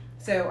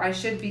 So I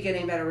should be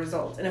getting better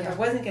results. And if I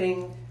wasn't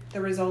getting the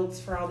results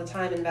for all the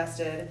time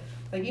invested,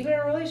 like even in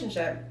a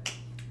relationship,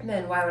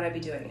 then why would I be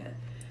doing it?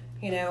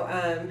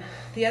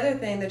 The other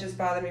thing that just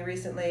bothered me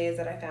recently is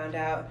that I found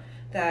out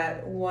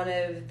that one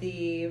of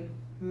the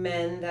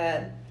men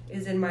that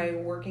is in my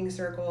working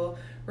circle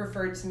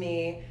referred to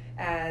me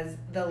as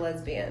the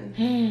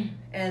lesbian.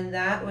 And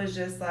that was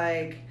just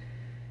like,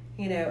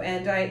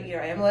 and I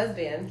am a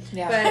lesbian.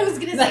 Yeah. But I was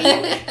going to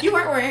say, you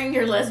weren't wearing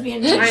your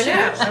lesbian t-shirt. I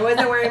know. I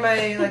wasn't wearing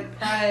my, like,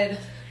 pride,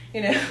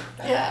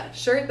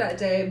 shirt that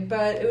day.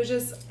 But it was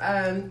just,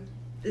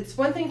 it's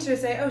one thing to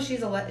say, oh, she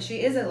is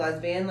a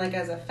lesbian, like,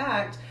 as a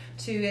fact,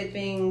 to it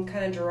being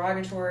kind of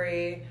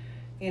derogatory,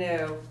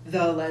 the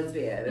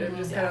lesbian. And I'm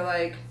just kind of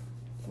like,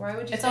 why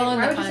would you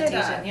say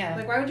that? Yeah.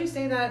 Like, why would you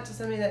say that to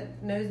somebody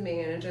that knows me?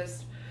 And it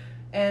just,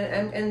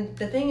 and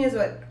the thing is,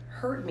 what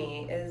hurt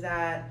me is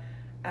that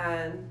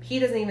he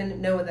doesn't even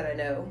know that I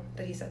know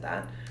that he said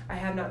that. I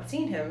have not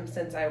seen him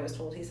since I was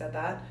told he said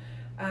that.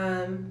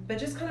 But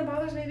just kind of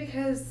bothers me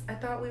because I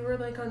thought we were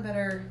like on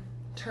better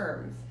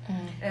terms.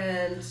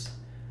 And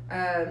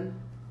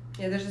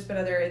there's just been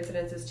other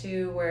incidences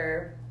too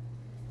where,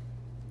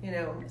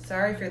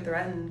 sorry if you're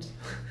threatened.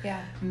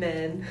 Yeah.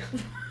 Men.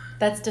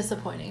 That's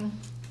disappointing.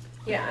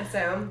 Yeah,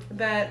 so,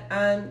 but,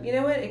 you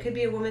know what? It could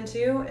be a woman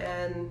too,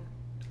 and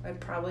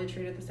I'd probably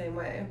treat it the same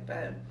way,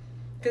 but,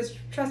 because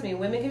trust me,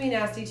 women can be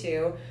nasty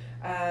too.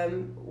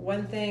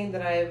 One thing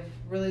that I've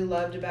really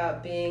loved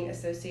about being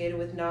associated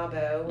with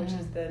NAWBO, which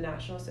is the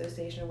National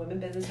Association of Women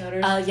Business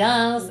Owners.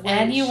 Yes,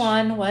 and you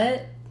won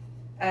what?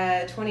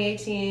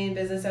 2018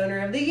 Business Owner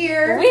of the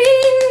Year. Whee!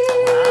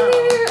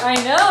 Wow. I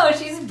know,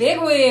 she's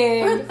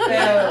bigwig.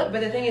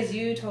 But the thing is,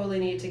 you totally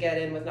need to get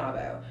in with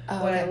NAWBO.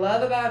 What I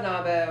love about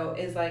NAWBO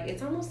is like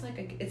it's almost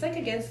like it's like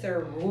against their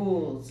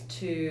rules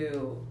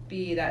to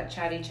be that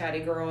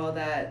chatty girl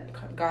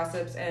that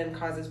gossips and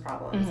causes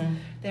problems.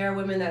 There are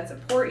women that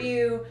support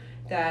you,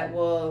 that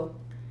will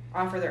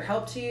offer their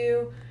help to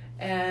you,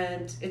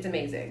 and it's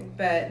amazing.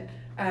 But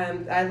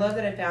I love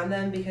that I found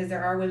them, because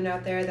there are women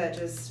out there that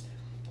just,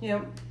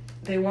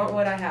 they want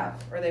what I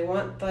have, or they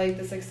want like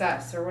the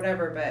success or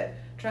whatever. But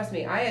trust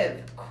me, I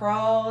have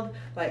crawled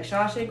like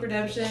Shawshank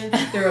Redemption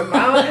through a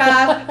mile and a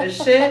half of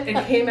shit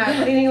and came out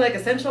cleaning like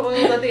essential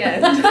oils at the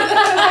end.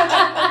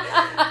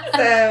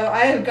 So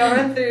I have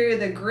gone through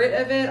the grit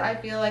of it. I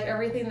feel like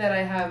everything that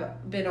I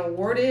have been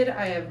awarded,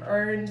 I have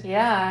earned.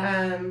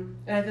 Yeah. And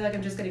I feel like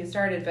I'm just getting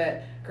started,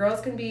 but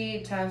girls can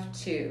be tough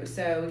too.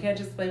 So we can't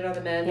just blame it on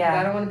the men. Yeah.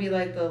 I don't want to be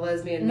like the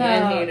lesbian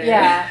man hater.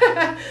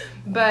 Yeah.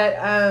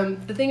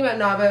 But the thing about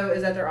Navo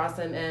is that they're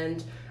awesome,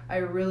 and I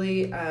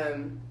really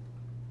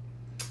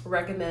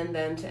recommend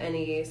them to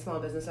any small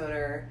business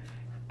owner.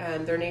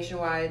 They're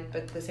nationwide,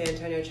 but the San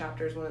Antonio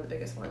chapter is one of the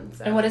biggest ones.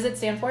 So. And what does it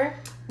stand for?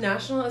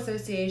 National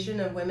Association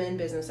of Women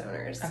Business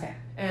Owners. Okay.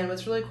 And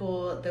what's really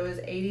cool, there was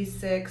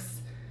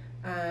 86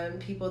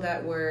 people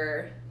that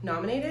were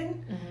nominated,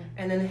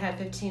 and then they had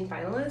 15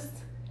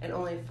 finalists, and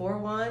only 4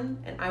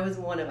 won, and I was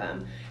one of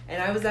them.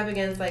 And I was up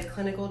against like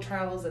Clinical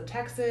Trials of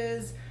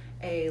Texas,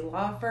 a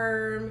law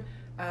firm,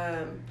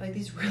 like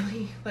these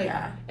really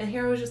and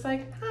here I was just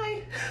like,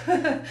 hi.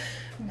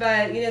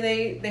 But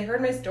they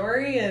heard my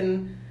story,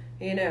 and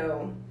you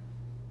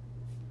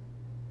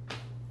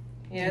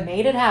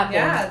made it happen.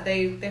 Yeah,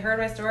 they heard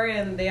my story,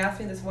 and they asked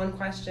me this one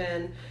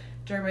question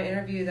during my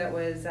interview that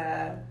was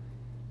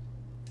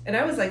and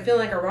I was like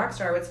feeling like a rock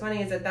star. What's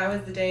funny is that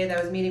was the day that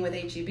I was meeting with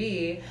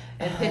HEB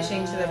and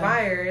pitching to the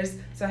buyers.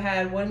 So I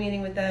had one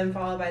meeting with them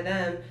followed by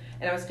them,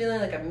 and I was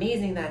feeling like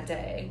amazing that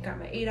day. Got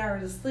my 8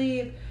 hours of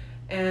sleep,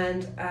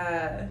 and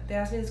they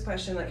asked me this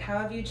question, like, how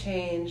have you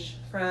changed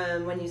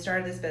from when you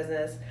started this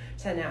business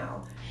to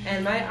now?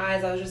 And my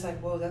eyes, I was just like,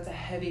 whoa, that's a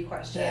heavy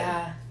question.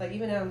 Yeah. Like,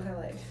 even now I'm kind of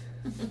like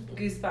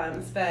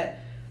goosebumps. But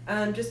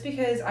just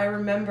because I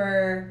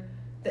remember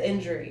the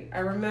injury, I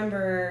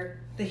remember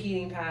the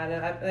heating pad.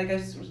 I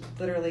just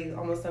literally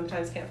almost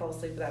sometimes can't fall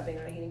asleep without being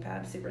on a heating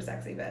pad. Super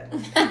sexy, but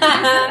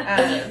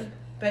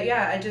but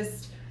yeah, I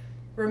just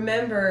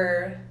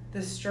remember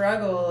the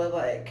struggle of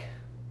like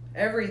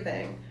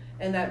everything,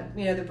 and that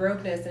the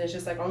brokenness, and it's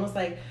just like almost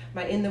like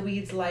my in the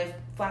weeds life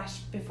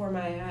flashed before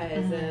my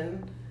eyes.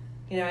 And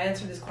I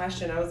answered this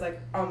question. I was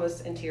like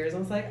almost in tears. I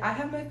was like, I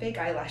have my fake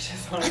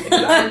eyelashes on.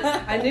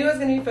 I knew I was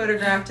going to be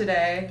photographed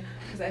today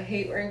because I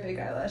hate wearing fake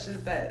eyelashes.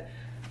 But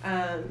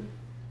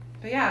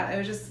yeah, it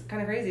was just kind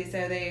of crazy. So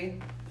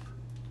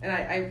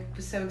I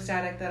was so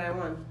ecstatic that I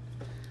won.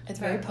 It's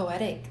very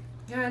poetic.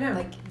 Yeah, I know.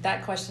 Like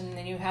that question,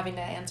 and you having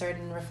to answer it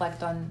and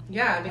reflect on.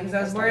 Yeah, because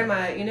I was wearing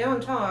my,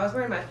 I'm tall. I was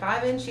wearing my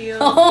 5-inch heels,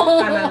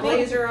 had my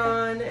blazer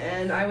on,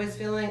 and I was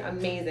feeling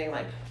amazing.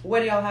 Like, what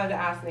do y'all have to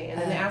ask me?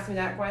 And then they asked me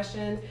that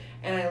question,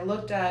 and I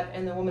looked up,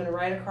 and the woman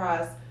right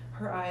across,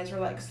 her eyes were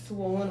like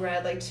swollen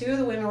red. Like 2 of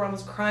the women were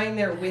almost crying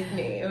there with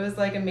me. It was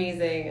like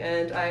amazing.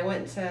 And I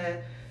went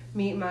to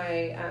meet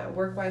my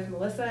work wife,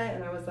 Melissa,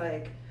 and I was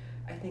like,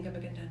 I think I'm a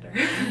contender.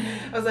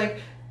 I was like,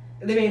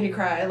 they made me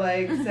cry,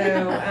 like,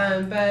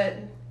 so, but,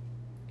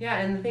 yeah,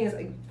 and the thing is,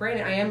 like,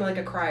 Brandon, I am, like,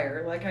 a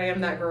crier, like, I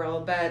am that girl,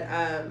 but,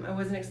 I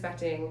wasn't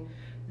expecting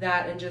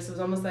that, and just, it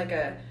was almost like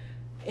a,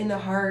 in the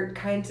heart,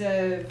 kind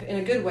of, in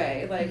a good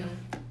way, like,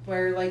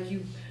 where, like,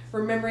 you,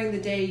 remembering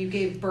the day you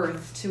gave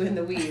birth to In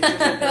the Weeds, or something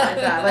like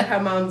that, like how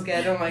moms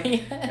get, I'm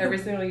like, every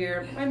single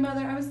year, my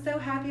mother, I was so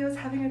happy I was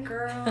having a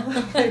girl,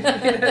 like,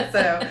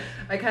 so,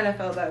 I kind of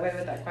felt that way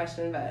with that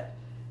question, but,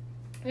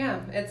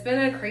 yeah, it's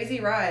been a crazy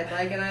ride,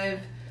 like, and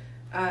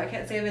I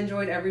can't say I've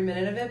enjoyed every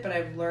minute of it, but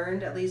I've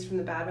learned at least from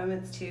the bad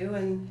moments too,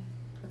 and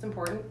that's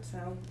important.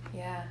 So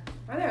yeah,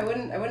 I don't know.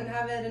 I wouldn't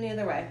have it any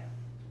other way.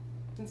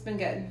 It's been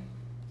good.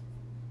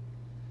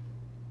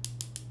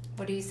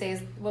 What would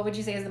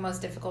you say is the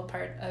most difficult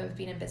part of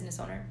being a business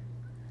owner?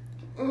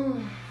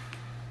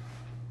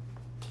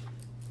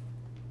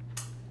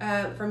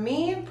 For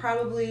me,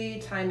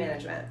 probably time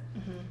management.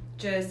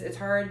 Just it's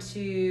hard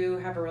to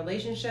have a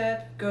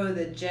relationship, go to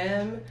the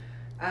gym,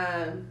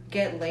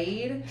 get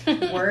laid,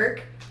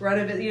 work, run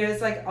a business.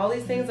 It's like all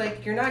these things.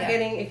 Like you're not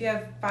getting, if you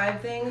have 5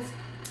 things,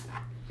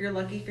 you're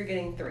lucky if you're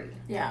getting 3.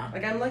 Yeah.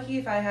 Like I'm lucky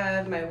if I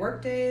have my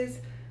work days,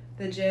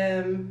 the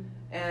gym,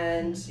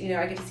 and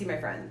I get to see my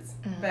friends.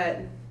 But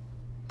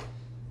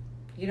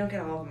you don't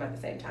get all of them at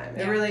the same time.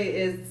 It really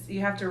is. You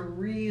have to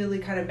really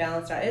kind of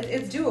balance out.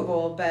 It's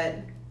doable, but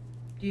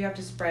you have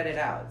to spread it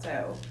out.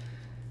 So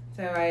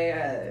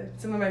I,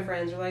 some of my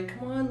friends are like,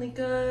 "Come on,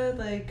 Lika,"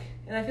 like.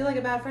 And I feel like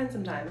a bad friend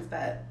sometimes,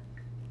 but,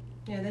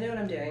 they know what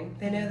I'm doing.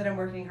 They know that I'm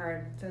working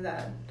hard so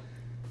that,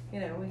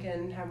 we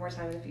can have more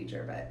time in the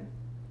future.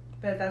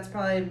 But that's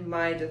probably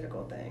my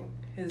difficult thing,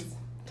 is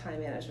time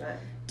management.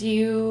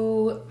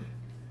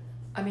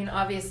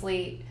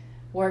 Obviously,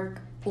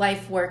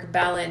 life-work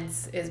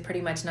balance is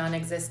pretty much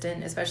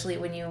non-existent, especially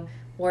when you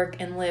work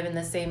and live in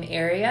the same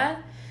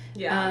area.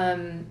 Yeah.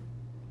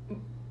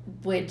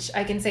 Which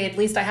I can say at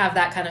least I have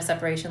that kind of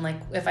separation. Like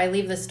if I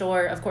leave the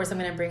store, of course I'm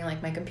going to bring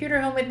like my computer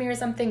home with me or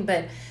something,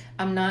 but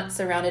I'm not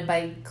surrounded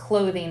by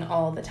clothing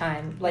all the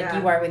time like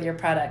you are with your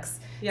products.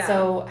 Yeah.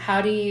 So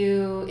how do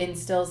you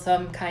instill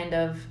some kind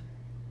of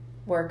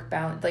work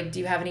balance? Like, do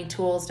you have any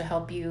tools to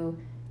help you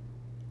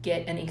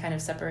get any kind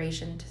of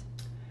separation?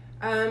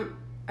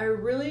 I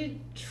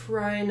really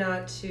try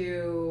not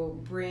to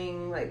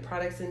bring like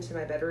products into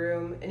my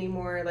bedroom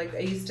anymore. Like I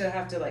used to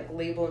have to like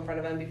label in front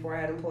of them before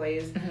I had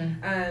employees.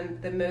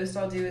 The most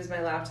I'll do is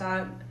my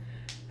laptop.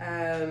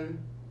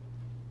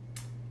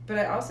 But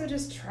I also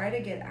just try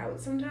to get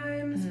out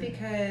sometimes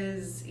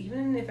because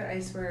even if I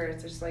swear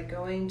it's just like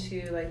going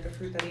to like the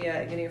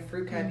fruteria and getting a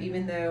fruit cup,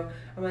 even though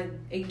I'm like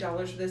 $8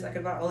 for this, I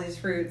could buy all these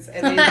fruits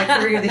and made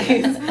like 3 of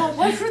these. Well,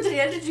 what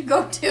fruteria did you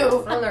go to?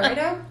 I don't know right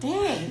now.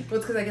 Dang. Well,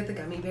 it's because I get the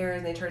gummy bears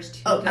and they charge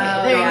 $2. Oh,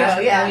 there you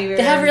go. Yeah,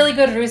 they have really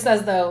good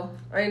rusas though.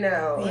 I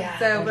know. Yeah,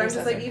 so, but I'm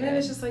just like, even if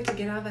it's just like to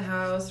get out of the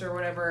house or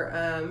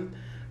whatever.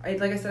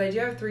 Like I said, I do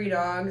have 3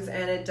 dogs,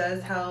 and it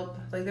does help.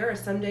 Like there are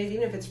some days,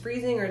 even if it's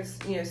freezing or it's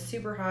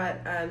super hot,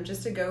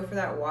 just to go for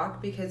that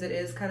walk because it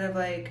is kind of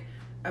like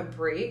a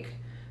break,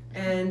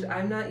 and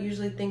I'm not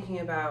usually thinking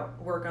about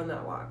work on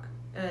that walk.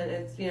 And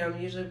it's I'm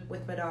usually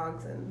with my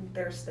dogs and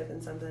they're sniffing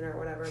something or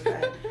whatever.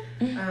 But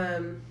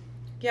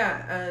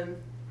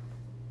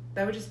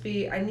that would just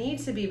be. I need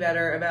to be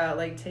better about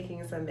like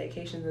taking some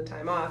vacations and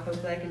time off.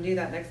 Hopefully, I can do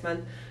that next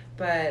month.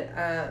 But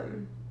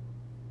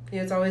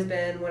it's always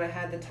been when I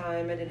had the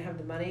time, I didn't have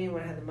the money, and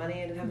when I had the money,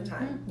 I didn't have the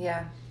time.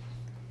 Yeah.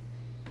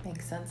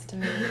 Makes sense to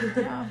me.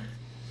 Yeah.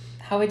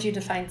 How would you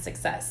define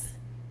success?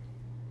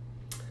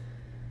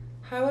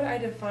 How would I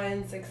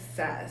define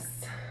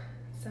success?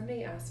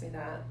 Somebody asked me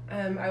that.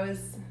 I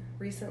was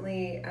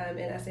recently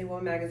in SA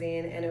Woman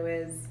magazine, and it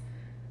was,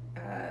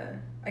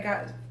 I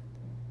got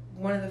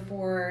one of the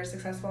 4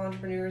 successful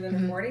entrepreneurs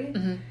under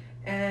 40.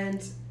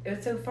 And it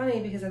was so funny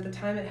because at the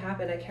time it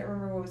happened, I can't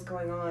remember what was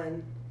going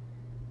on.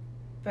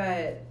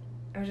 But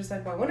I was just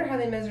like, well, I wonder how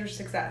they measure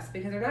success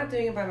because they're not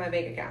doing it by my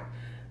bank account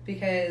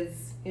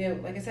because,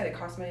 like I said, it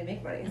costs money to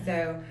make money.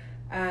 So,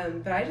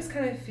 but I just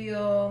kind of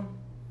feel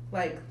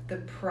like the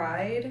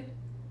pride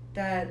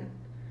that,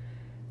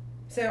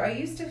 so I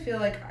used to feel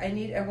like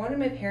I wanted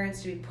my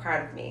parents to be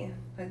proud of me.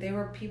 Like they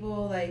were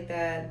people like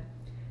that,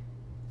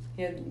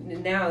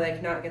 now I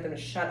cannot get them to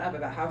shut up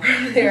about how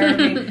proud they are of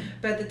me.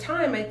 But at the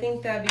time, I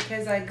think that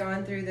because I'd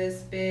gone through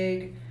this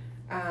big,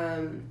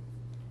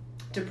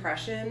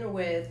 depression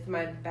with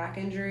my back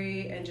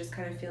injury and just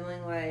kind of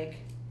feeling like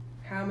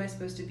how am I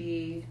supposed to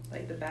be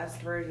like the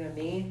best version of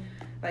me,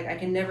 like I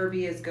can never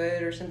be as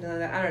good or something like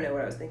that. I don't know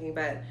what I was thinking,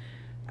 but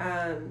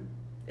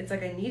it's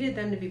like I needed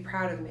them to be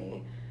proud of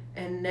me.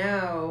 And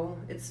now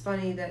it's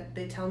funny that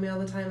they tell me all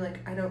the time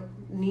like I don't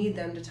need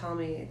them to tell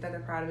me that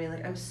they're proud of me.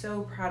 Like I'm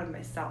so proud of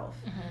myself.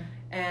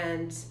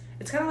 And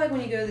it's kind of like when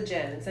you go to the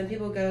gym and some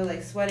people go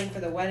like sweating for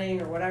the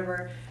wedding or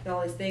whatever and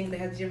all these things. They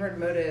have different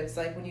motives.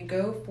 Like when you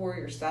go for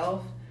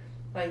yourself,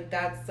 like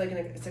that's like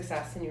a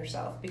success in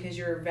yourself because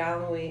you're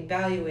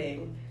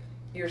valuing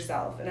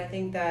yourself. And I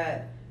think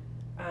that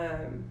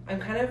I'm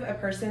kind of a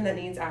person that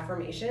needs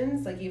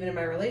affirmations, like even in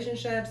my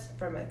relationships,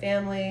 from my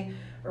family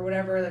or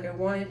whatever. Like I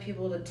wanted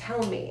people to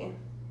tell me.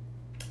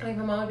 Like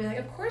my mom would be like,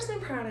 "Of course I'm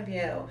proud of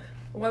you."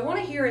 Well, I want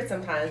to hear it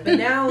sometimes, but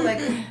now like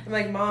I'm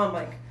like, "Mom,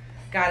 like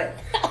got it."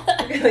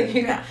 Like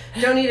you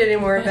don't need it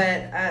anymore.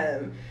 But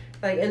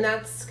like, and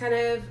that's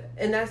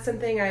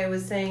something I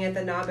was saying at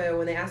the NABO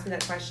when they asked me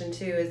that question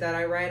too, is that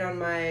I write on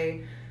my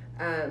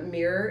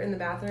mirror in the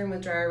bathroom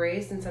with dry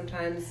erase, and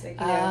sometimes like,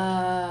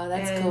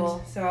 that's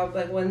cool. So I'll,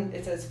 like when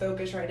it says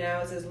focus right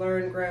now, it says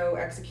learn, grow,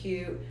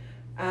 execute.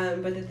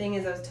 But the thing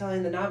is, I was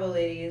telling the NABO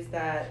ladies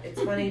that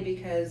it's funny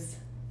because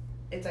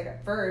it's like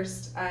at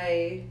first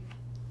I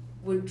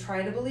would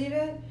try to believe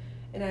it,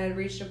 and I had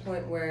reached a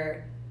point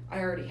where I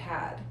already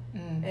had.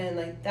 And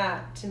like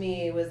that to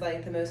me was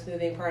like the most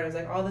moving part. It was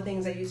like all the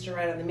things I used to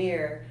write on the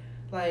mirror,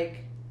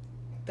 like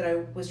that I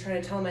was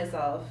trying to tell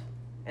myself,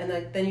 and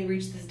like then you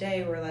reach this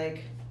day where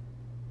like,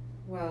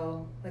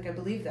 well, like I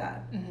believe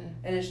that.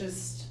 And it's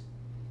just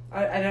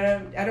I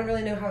don't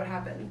really know how it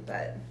happened.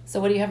 But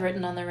so what do you have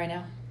written on there right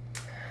now?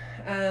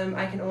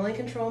 I can only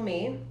control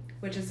me,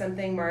 which is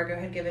something Margot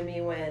had given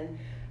me when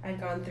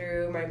I'd gone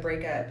through my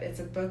breakup.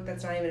 It's a book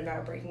that's not even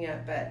about breaking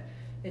up, but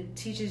it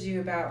teaches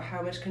you about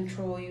how much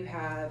control you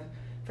have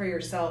for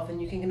yourself, and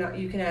you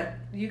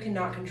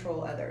cannot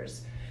control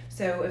others.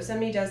 So if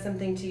somebody does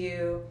something to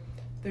you,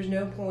 there's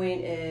no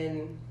point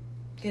in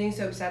getting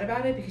so upset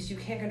about it because you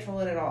can't control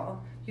it at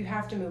all. You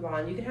have to move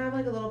on. You can have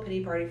like a little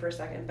pity party for a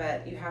second,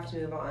 but you have to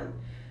move on.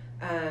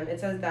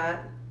 It says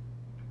that.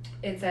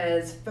 It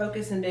says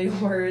focus in big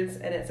words,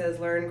 and it says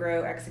learn,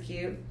 grow,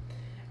 execute.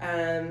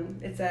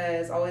 It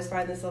says always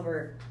find the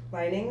silver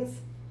linings.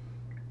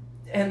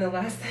 And the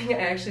last thing I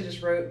actually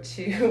just wrote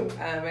to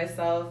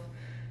myself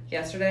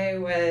yesterday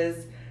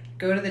was,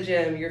 go to the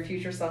gym, your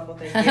future self will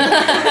thank you.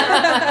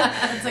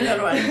 That's a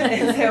good one.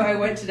 And so I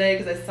went today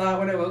because I saw it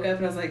when I woke up,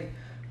 and I was like,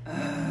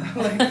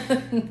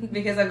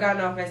 because I've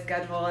gotten off my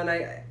schedule, and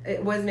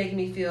it was making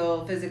me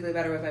feel physically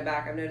better with my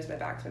back. I've noticed my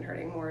back's been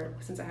hurting more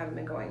since I haven't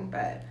been going,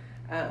 but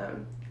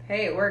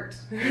hey, it worked.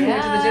 We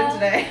went to the gym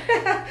today.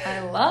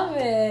 I love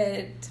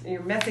it.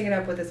 You're messing it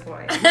up with this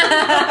wine.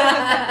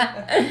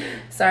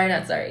 Sorry,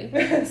 not sorry.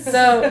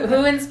 So,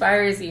 who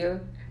inspires you?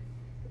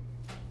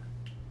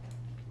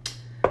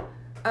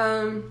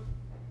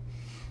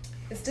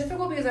 It's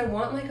difficult because I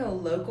want like a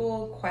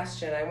local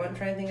question. I want to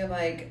try to think of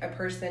like a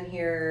person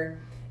here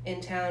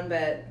in town,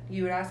 but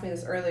you had asked me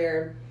this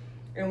earlier.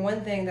 And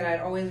one thing that I'd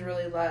always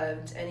really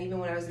loved, and even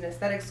when I was in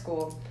aesthetic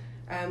school,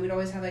 we'd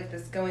always have like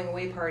this going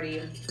away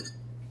party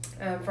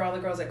for all the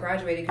girls that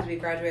graduated, because we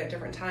graduated at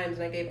different times,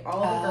 and I gave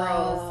all the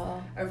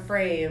girls a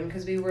frame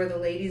because we were the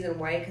ladies in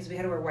white, because we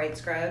had to wear white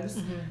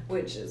scrubs,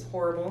 which is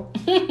horrible.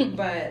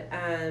 But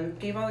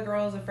gave all the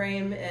girls a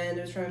frame, and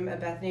it was from a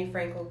Bethany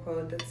Frankel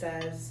quote that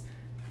says,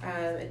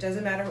 it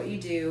doesn't matter what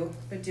you do,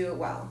 but do it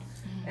well.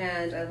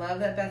 And I love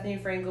that Bethany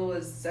Frankel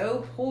was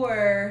so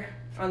poor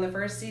on the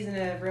first season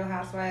of Real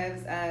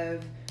Housewives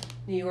of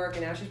New York,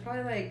 and now she's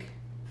probably like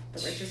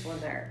the richest one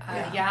there.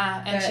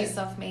 And she's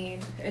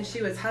self-made. And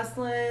she was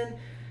hustling,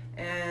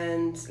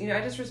 and you know,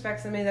 I just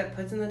respect somebody that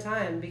puts in the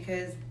time,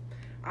 because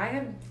I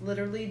have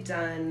literally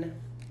done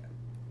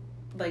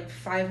like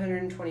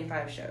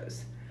 525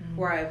 shows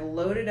where I've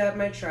loaded up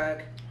my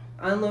truck,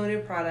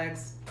 unloaded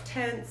products,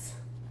 tents,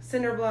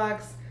 cinder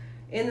blocks,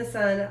 in the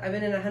sun. I've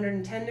been in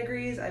 110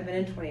 degrees. I've been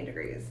in 20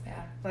 degrees.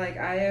 Yeah. Like,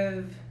 I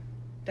have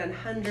done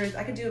hundreds.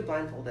 I could do it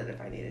blindfolded if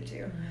I needed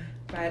to.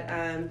 But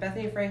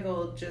Bethany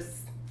Frankel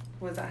just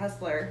was a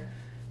hustler.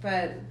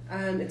 But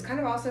it's kind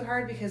of also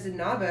hard because in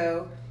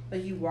Nabo,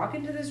 like, you walk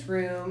into this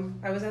room.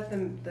 I was at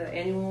the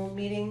annual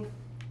meeting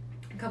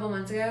a couple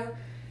months ago,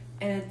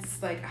 and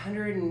it's like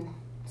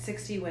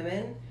 160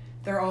 women.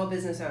 They're all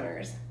business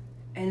owners.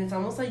 And it's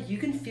almost like you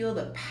can feel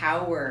the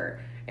power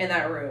in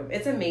that room.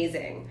 It's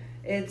amazing.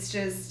 It's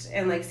just,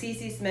 and like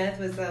Cece Smith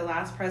was the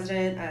last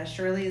president,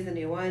 Shirley is the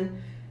new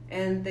one,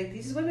 and like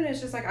these women,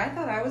 it's just like, I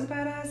thought I was a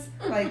badass.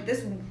 Like,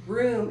 this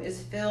room is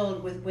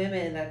filled with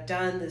women that have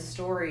done this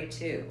story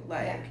too.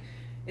 Like,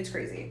 it's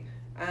crazy.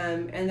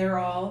 And they're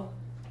all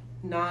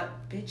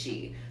not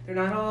bitchy. They're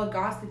not all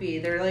gossipy.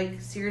 They're like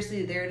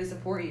seriously there to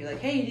support you. Like,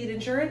 hey, you need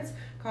insurance?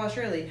 Call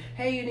Shirley.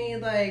 Hey, you need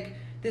like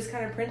this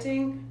kind of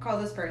printing? Call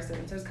this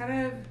person. So it's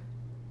kind of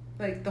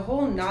like the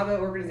whole Nabo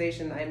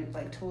organization. I'm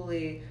like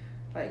totally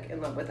like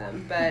in love with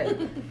them, but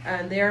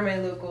they are my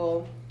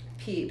local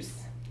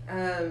peeps.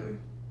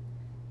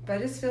 But I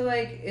just feel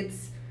like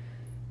it's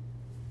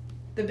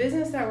the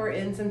business that we're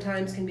in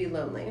sometimes can be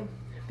lonely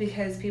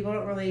because people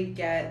don't really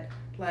get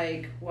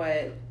like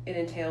what it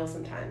entails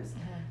sometimes.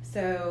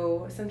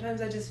 So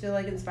sometimes I just feel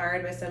like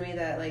inspired by somebody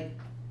that like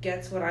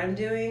gets what I'm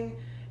doing,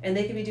 and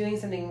they could be doing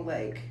something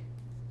like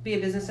be a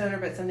business owner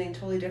but something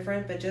totally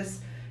different, but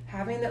just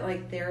having that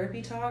like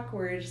therapy talk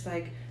where it's just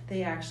like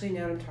they actually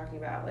know what I'm talking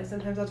about. Like,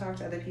 sometimes I'll talk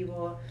to other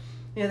people,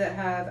 you know, that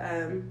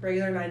have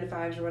regular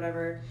 9-to-5s or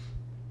whatever,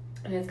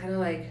 and it's kind of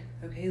like,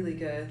 okay,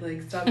 Lika,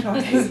 like, stop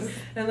talking. And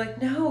I'm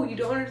like, no, you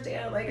don't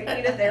understand. Like, I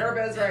need a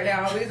therapist right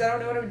now because I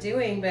don't know what I'm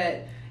doing.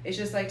 But it's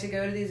just like to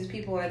go to these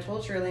people, and I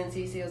told Shirley and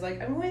Cece, I was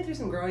like, I'm going through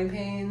some growing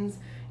pains,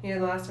 you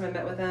know, the last time I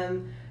met with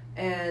them,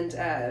 and you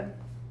know,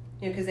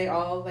 because they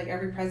all, like,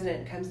 every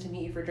president comes to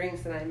meet you for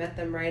drinks, and I met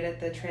them right at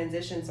the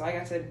transition, so I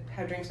got to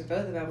have drinks with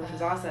both of them, which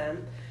was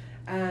awesome.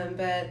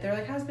 But they're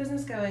like, how's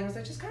business going? I was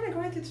like, just kind of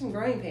going through some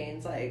growing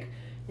pains, like,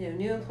 you know,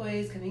 new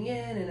employees coming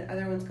in and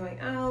other ones going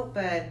out,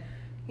 but,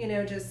 you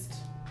know, just,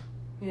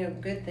 you know,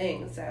 good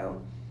things.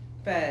 So,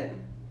 but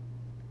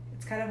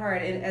it's kind of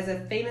hard. And as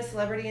a famous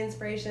celebrity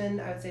inspiration,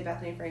 I would say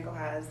Bethany Frankel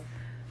has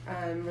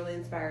really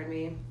inspired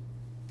me.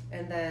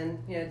 And then,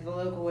 you know, the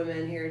local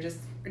women here are just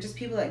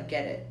people that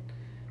get it,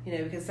 you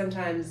know, because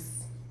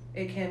sometimes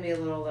it can be a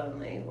little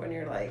lonely when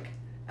you're like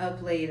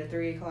up late at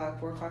 3 o'clock,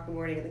 4 o'clock in the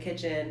morning in the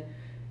kitchen.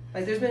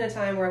 Like, there's been a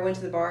time where I went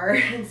to the bar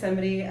and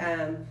somebody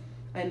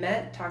I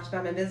met, talked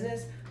about my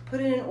business,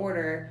 put in an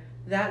order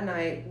that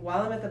night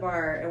while I'm at the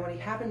bar, and when he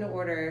happened to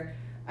order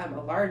a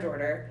large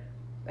order,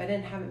 I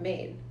didn't have it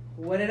made.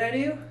 What did I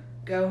do?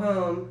 Go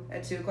home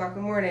at 2 o'clock in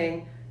the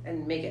morning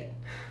and make it.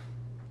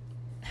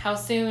 How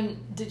soon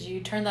did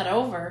you turn that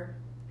over?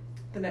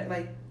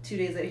 Like 2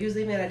 days later. He was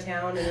leaving out of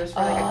town, and it was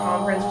for like a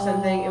conference or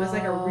something. It was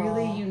like a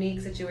really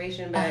unique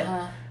situation, but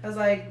I was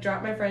like,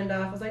 dropped my friend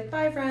off. I was like,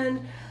 bye,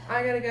 friend.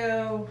 I gotta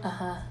go,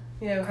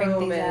 you know, Crank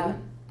home. these And out.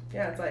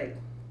 yeah, it's like,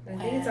 I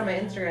think it's on my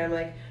Instagram.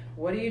 Like,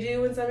 what do you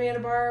do when somebody at a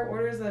bar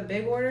orders a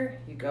big order?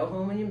 You go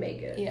home and you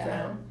make it. Yeah.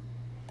 So.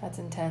 That's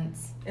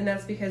intense. And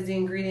that's because the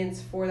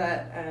ingredients for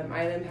that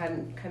item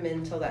hadn't come in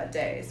until that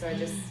day. So I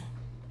just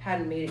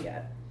hadn't made it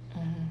yet.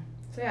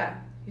 So yeah,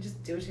 you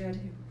just do what you gotta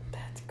do.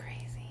 That's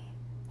crazy.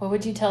 What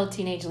would you tell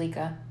teenage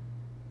Lika?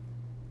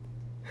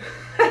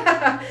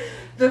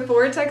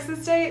 Before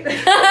Texas State?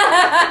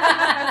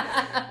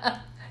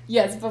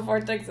 Yes,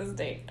 before Texas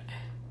State.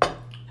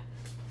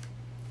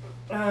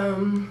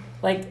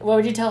 Like, what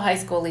would you tell high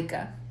school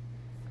Lika?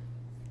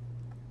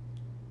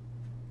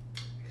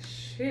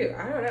 Shoot,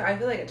 I don't know. I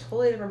feel like a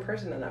totally different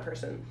person than that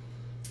person.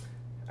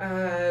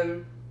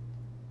 I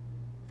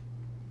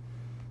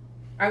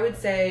would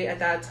say at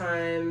that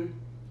time,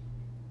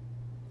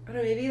 I don't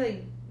know, maybe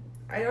like,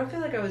 I don't feel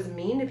like I was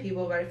mean to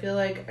people, but I feel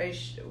like I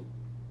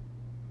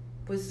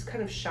was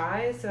kind of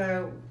shy,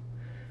 so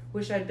I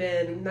wish I'd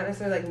been not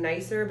necessarily like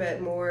nicer,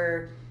 but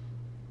more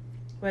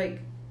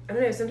like, I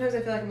don't know, sometimes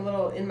I feel like I'm a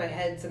little in my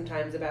head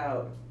sometimes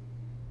about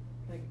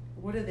like,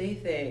 what do they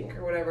think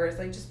or whatever. It's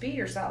like, just be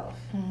yourself.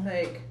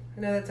 Like, I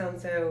know that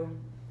sounds so,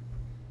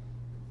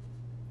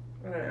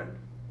 I don't know,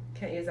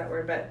 can't use that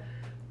word, but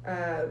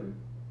I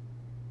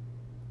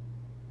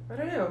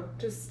don't know,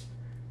 just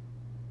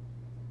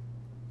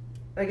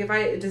like, if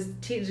I just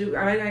am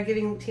I not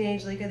giving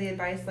teenage Lika the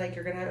advice like,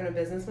 you're gonna own a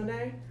business one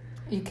day?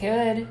 You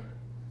could.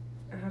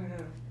 I don't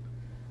know.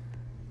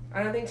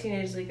 I don't think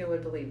teenage Lika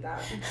would believe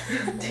that.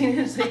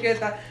 Teenage Lika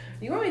thought,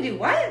 you want me to do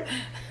what?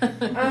 I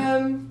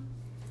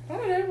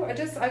don't know.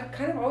 I've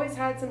kind of always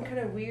had some kind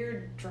of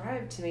weird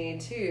drive to me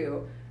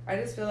too. I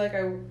just feel like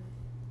I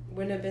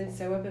wouldn't have been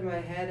so up in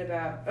my head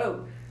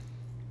about,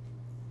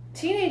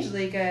 teenage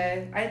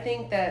Lika, I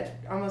think that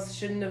almost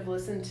shouldn't have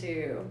listened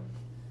to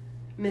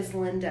Miss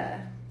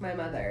Linda, my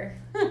mother.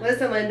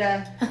 Listen,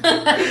 Linda.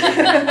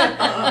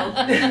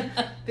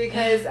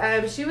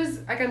 Because she was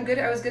like,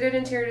 I was good at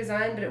interior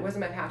design, but it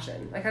wasn't my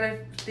passion. I kind of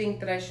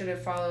think that I should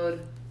have followed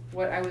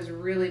what I was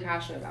really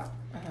passionate about.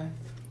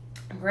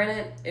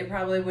 Granted, it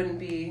probably wouldn't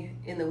be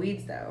in the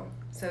weeds though.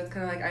 So it's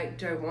kind of like,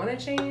 do I want to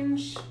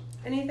change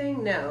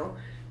anything? No.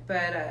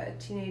 But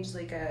teenage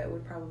Lika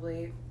would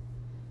probably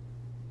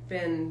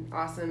been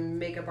awesome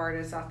makeup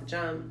artist off the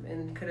jump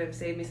and could have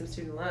saved me some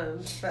student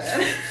loans. But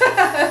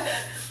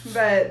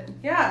but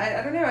yeah,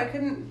 I don't know. I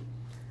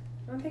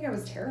don't think I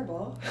was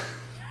terrible.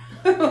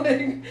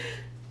 Like,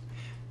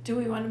 do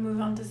we want to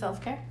move on to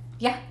self-care?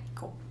 Yeah.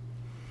 Cool.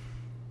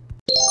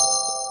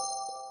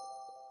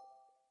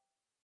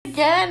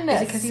 Again,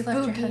 Is it 'cause you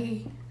left your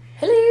spooky.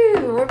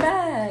 Hello, we're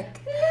back.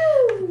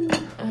 Hello.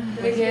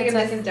 It makes me think of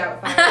Mrs.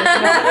 Doubtfire.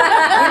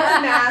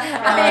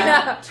 I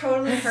know.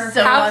 Totally perfect.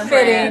 So How on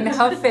fitting, brand.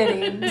 how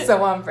fitting.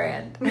 So on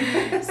brand.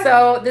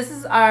 So this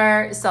is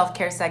our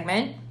self-care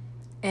segment.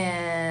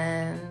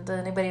 And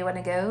anybody want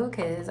to go?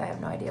 Because I have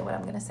no idea what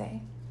I'm going to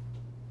say.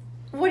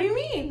 What do you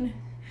mean?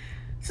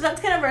 So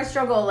that's kind of our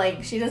struggle.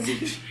 Like, she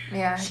doesn't.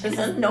 Yeah. She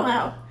doesn't know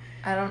how.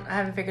 I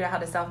haven't figured out how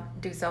to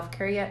do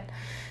self-care yet.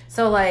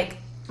 So like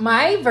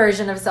my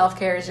version of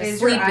self-care is just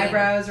sleeping. Your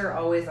eyebrows are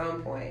always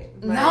on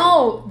point. Like,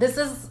 No, this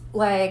is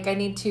like I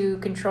need to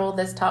control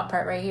this top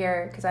part right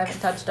here because I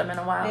haven't touched them in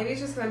a while. maybe it's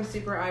just because I'm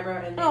super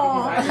eyebrow and maybe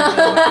Aw. because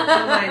eyebrows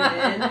are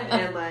lined in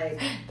and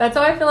like. That's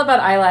how I feel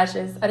about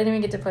eyelashes. I didn't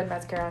even get to put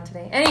mascara on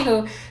today.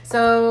 Anywho,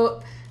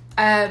 so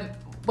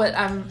what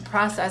I'm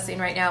processing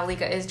right now,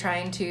 Lika is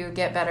trying to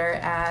get better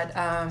at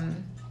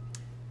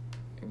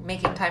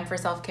making time for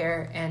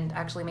self-care and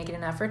actually making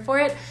an effort for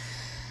it.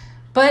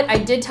 But I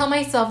did tell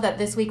myself that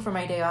this week for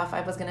my day off,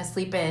 I was going to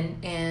sleep in,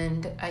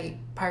 and I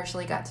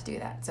partially got to do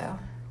that. So,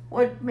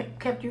 What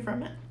kept you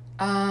from it?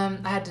 I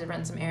had to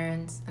run some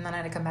errands, and then I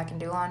had to come back and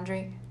do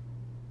laundry.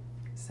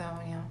 So,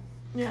 yeah.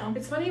 Yeah.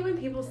 It's funny when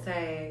people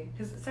say,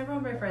 because several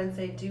of my friends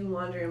say do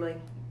laundry. I'm like,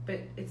 but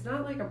it's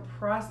not like a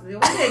process. The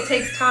only thing that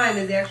takes time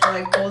is the actual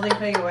like folding,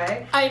 putting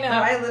away. I know. So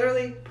I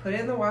literally put it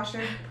in the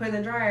washer, put it in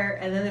the dryer,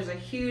 and then there's a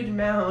huge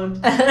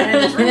mound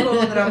and it's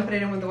wrinkled, and I'll put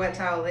it in with the wet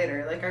towel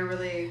later. Like I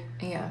really,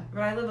 Yeah.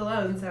 but I live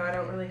alone, so I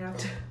don't really have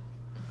to.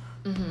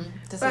 Mm-hmm.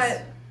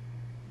 But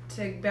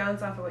to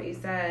bounce off of what you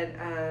said,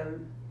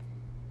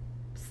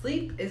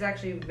 sleep is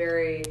actually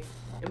very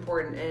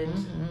important.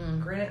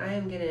 And granted, I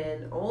am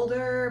getting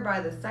older by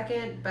the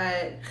second,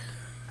 but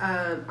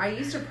I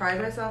used to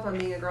pride myself on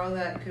being a girl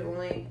that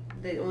only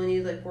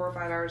needed like 4 or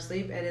 5 hours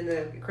sleep. And in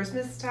the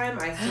Christmas time,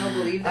 I still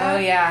believe that. Oh,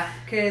 yeah.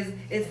 Because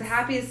it's the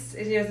happiest,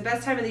 it's the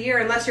best time of the year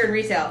unless you're in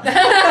retail.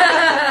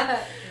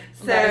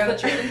 So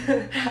That is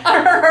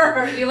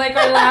the you like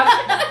our laugh?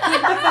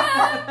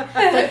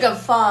 The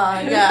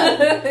guffaw,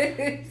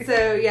 yeah.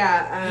 So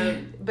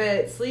yeah,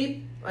 but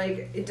sleep,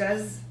 like it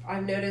does.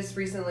 I've noticed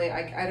recently.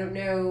 I don't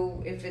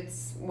know if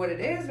it's what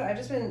it is, but I've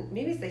just been,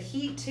 maybe it's the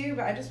heat too.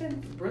 But I've just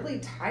been really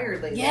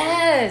tired lately.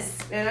 Yes.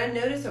 And I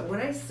noticed that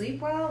when I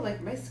sleep well,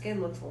 like my skin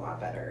looks a lot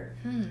better.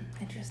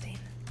 Interesting.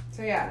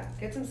 So yeah,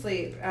 get some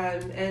sleep.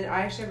 And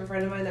I actually have a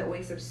friend of mine that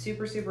wakes up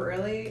super super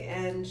early,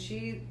 and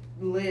she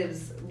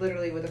lives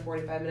literally with a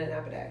 45-minute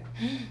nap a day.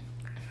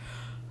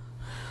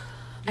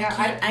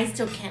 Yeah, I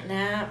still can't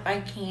nap. I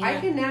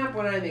can nap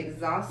when I'm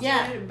exhausted,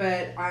 Yeah.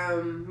 but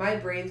my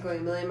brain's going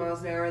a million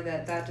miles an hour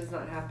that does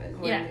not happen.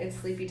 When Yeah. it's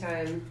sleepy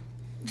time,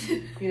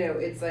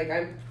 it's like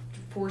I'm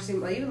forcing,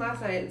 like even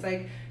last night, it's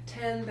like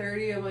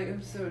 10:30, I'm like,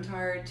 I'm so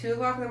tired. 2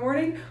 o'clock in the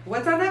morning,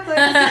 what's on Netflix?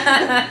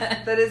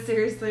 That is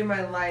seriously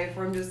my life,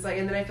 where I'm just like,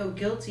 and then I feel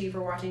guilty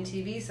for watching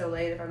TV so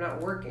late if I'm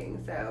not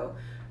working, so...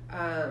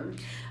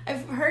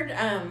 I've heard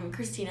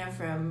Christina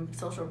from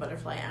Social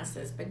Butterfly ask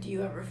this, but do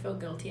you ever feel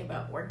guilty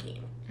about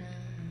working?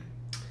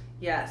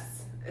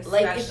 Yes.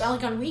 Like, it's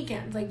like on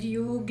weekends. Like, do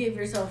you give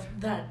yourself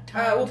that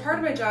time? Well, part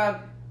of my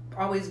job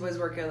always was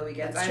working on the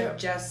weekends. That's I've true.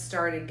 just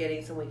started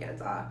getting some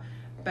weekends off.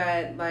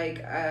 But, like,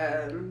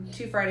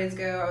 2 Fridays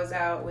ago, I was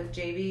out with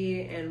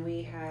JV, and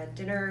we had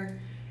dinner,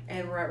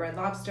 and we're at Red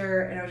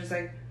Lobster, and I was just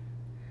like,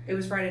 it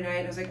was Friday night,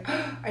 and I was like,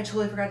 oh, I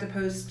totally forgot to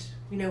post,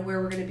 where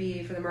we're going to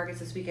be for the markets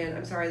this weekend.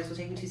 I'm sorry, this will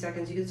take me 2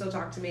 seconds. You can still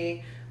talk to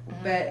me.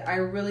 Mm-hmm. But I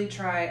really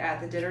try at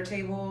the dinner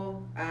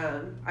table.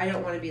 I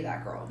don't want to be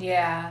that girl.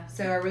 Yeah.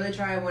 So I really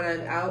try when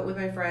I'm out with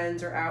my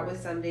friends or out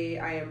with somebody,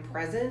 I am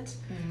present.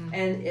 Mm-hmm.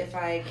 And if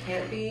I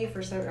can't be or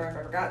if I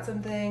forgot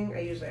something,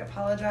 I usually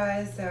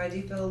apologize. So I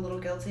do feel a little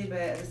guilty, but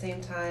at the same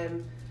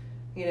time,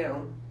 I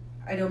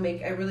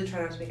really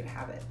try not to make it a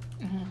habit.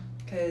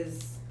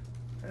 Because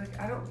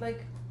I don't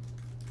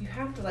you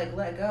have to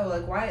let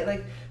go.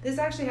 Why? This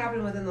actually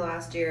happened within the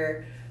last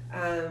year.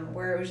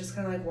 Where it was just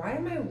kind of why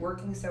am I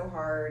working so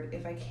hard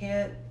if I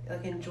can't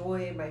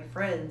enjoy my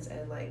friends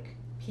and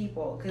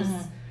people? Because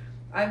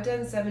I've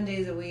done 7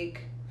 days a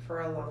week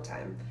for a long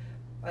time.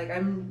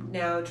 I'm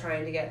now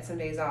trying to get some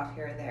days off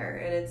here and there,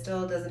 and it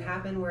still doesn't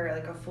happen where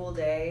a full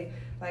day.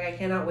 I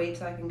cannot wait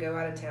till I can go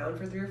out of town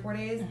for 3 or 4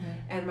 days,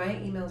 and my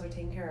emails are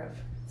taken care of.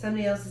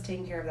 Somebody else is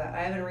taking care of that.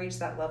 I haven't reached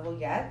that level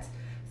yet.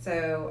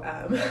 So,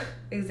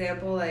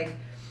 example,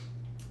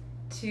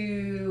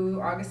 2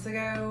 August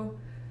ago,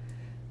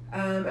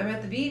 I'm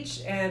at the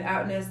beach, and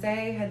Out in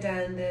SA had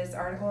done this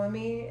article on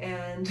me,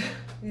 and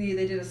they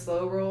did a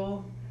slow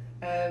roll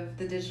of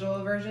the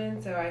digital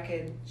version so I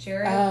could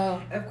share it.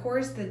 Oh. Of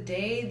course, the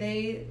day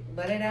they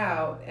let it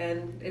out,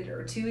 and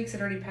 2 weeks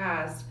had already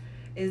passed,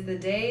 is the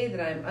day that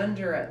I'm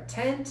under a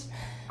tent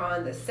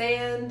on the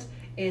sand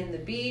in the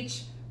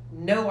beach,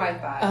 no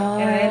Wi-Fi.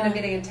 And I ended up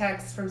getting a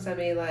text from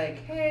somebody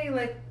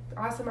hey,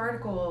 awesome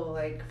article,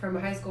 from a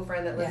high school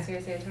friend that lives here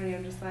in San Antonio.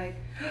 I'm just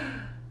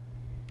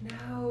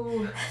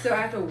no. So I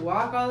have to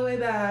walk all the way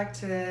back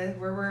to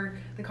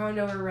the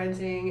condo we're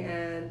renting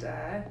and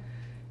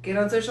get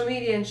on social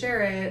media and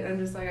share it. I'm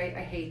just I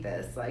hate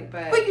this.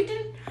 But you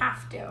didn't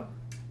have to.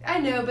 I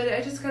know, but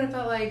I just kind of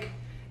felt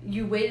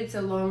you waited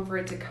so long for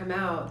it to come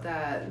out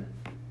that.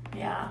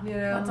 Yeah.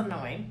 That's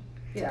annoying.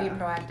 To be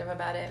proactive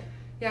about it.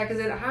 Yeah, because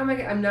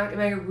am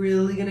I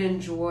really gonna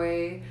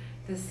enjoy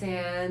the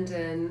sand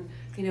and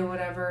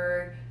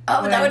whatever?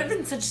 Oh, that would have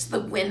been such the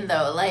win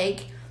though.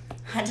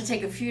 Had to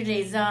take a few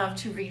days off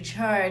to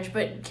recharge,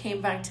 but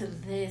came back to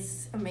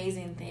this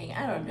amazing thing.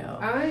 I don't know.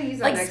 I'm gonna use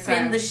that next time.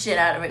 Spin the shit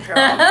out of it, girl.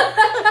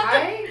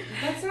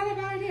 That's not a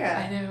bad idea.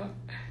 I know.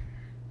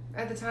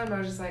 At the time, I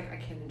was just I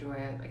can't enjoy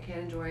it. I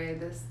can't enjoy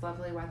this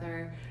lovely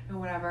weather and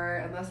whatever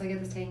unless I get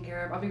this taken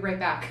care of. I'll be right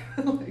back.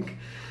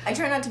 I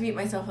try not to beat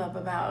myself up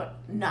about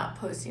not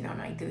posting on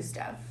my Goose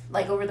stuff.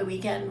 Over the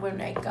weekend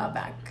when I got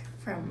back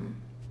from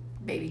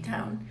Baby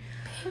Town.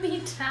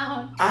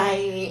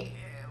 I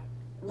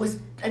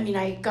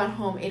got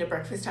home, ate a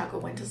breakfast taco,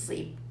 went to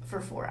sleep for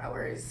 4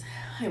 hours.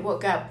 I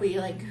woke up, we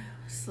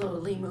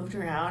slowly moved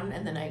around,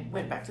 and then I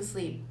went back to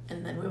sleep,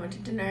 and then we went to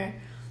dinner,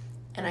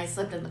 and I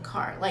slept in the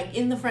car,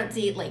 in the front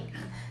seat,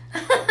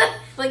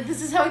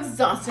 this is how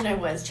exhausted I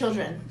was.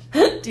 Children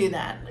do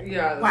that.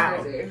 Yeah,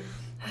 that's crazy.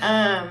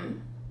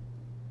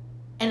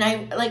 And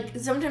I,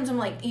 sometimes I'm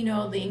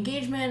the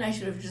engagement, I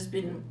should have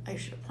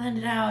planned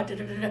it out,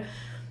 da-da-da-da.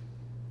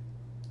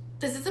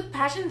 This is a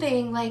passion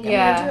thing. I'm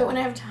gonna do it when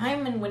I have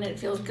time and when it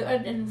feels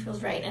good and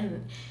feels right.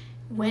 And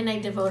when I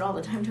devote all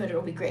the time to it,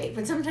 it'll be great.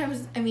 But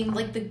sometimes, the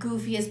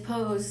goofiest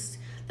posts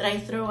that I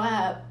throw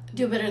up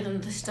do better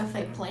than the stuff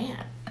I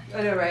plan.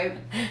 I know, right?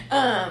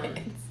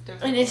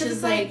 And it's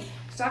just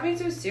stop being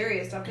so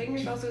serious. Stop taking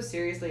yourself so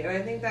seriously. And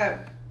I think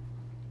that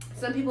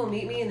some people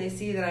meet me and they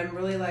see that I'm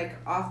really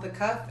off the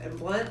cuff and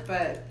blunt,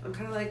 but I'm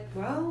kind of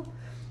well,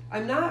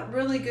 I'm not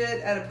really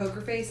good at a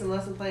poker face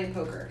unless I'm playing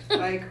poker.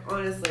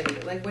 Honestly.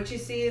 What you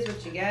see is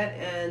what you get,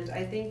 and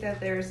I think that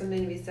there's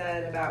something to be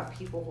said about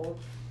people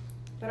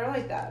that are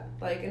like that.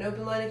 An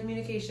open line of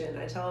communication.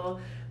 I tell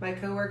my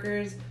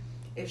coworkers,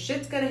 if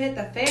shit's gonna hit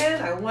the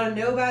fan, I want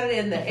to know about it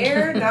in the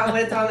air, not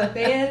when it's on the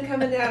fan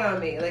coming down on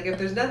me. If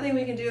there's nothing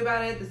we can do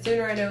about it, the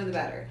sooner I know, the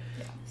better.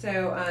 Yeah.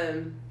 So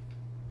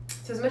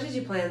as much as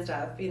you plan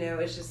stuff,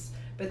 it's just,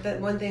 but that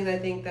one thing that I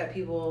think that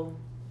people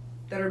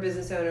that are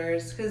business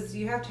owners, because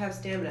you have to have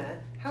stamina.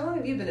 How long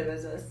have you been in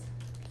business?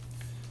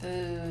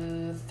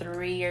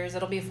 3 years.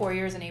 It'll be 4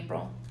 years in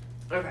April.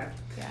 Okay.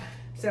 Yeah.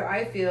 So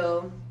I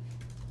feel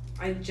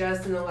I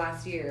just in the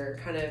last year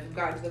kind of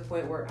gotten to the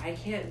point where I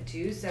can't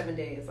do 7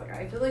 days.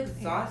 I feel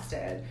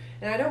exhausted.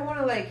 And I don't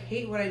want to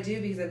hate what I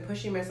do because I'm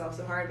pushing myself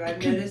so hard, but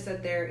I've noticed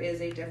that there is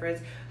a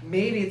difference.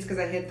 Maybe it's because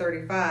I hit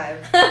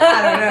 35.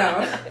 I don't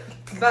know.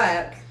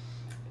 But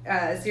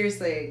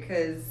seriously,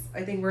 because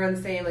I think we're on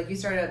the same, you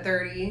started at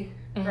 30.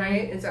 Mm-hmm.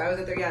 Right? And so I was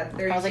at 32.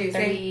 I was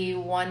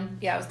 31.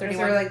 Yeah, I was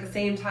 31. So we're the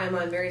same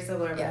timeline, very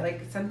similar.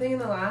 But something in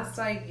the last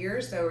year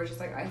or so, we're just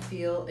I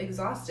feel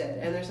exhausted.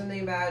 And there's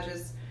something about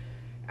just,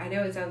 I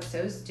know it sounds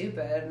so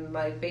stupid and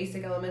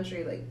basic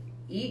elementary,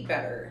 eat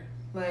better.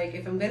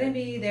 If I'm gonna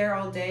be there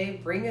all day,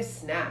 bring a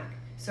snack.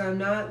 So I'm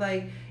not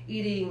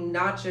eating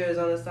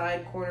nachos on a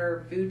side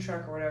corner food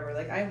truck or whatever.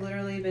 I've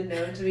literally been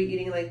known to be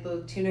eating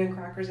little tuna and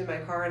crackers in my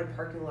car in a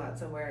parking lot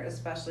somewhere,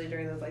 especially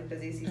during those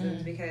busy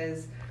seasons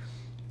because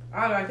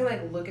I don't know, I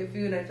can look at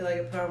food and I feel I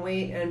put on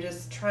weight, and I'm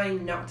just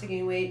trying not to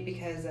gain weight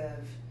because of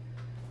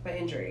my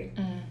injury.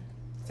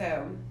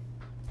 So,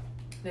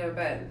 no,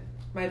 but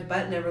my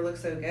butt never looked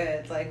so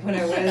good, like when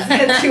I was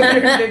at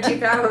 250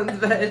 pounds,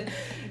 but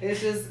it's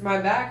just my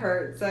back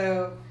hurts.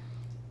 So,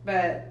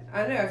 but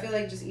I don't know, I feel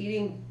like just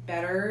eating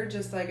better,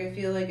 just like I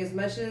feel like as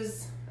much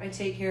as I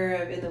take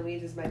care of In the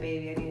Weeds as my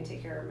baby, I need to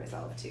take care of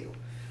myself too.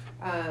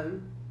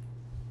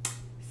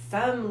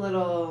 Some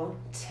little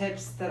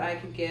tips that I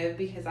could give,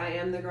 because I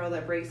am the girl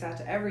that breaks out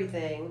to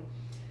everything.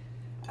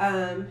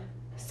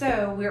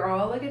 So we're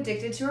all like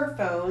addicted to our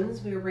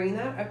phones. We were bringing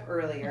that up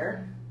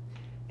earlier.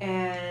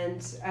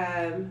 And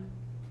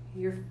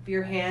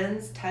your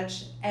hands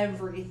touch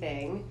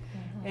everything.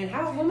 And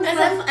when was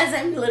as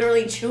I'm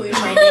literally chewing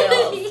my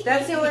nails.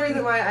 That's the only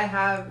reason why I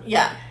have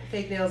yeah.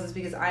 fake nails, is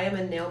because I am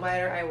a nail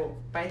biter. I will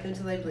bite them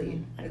till they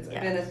bleed. It's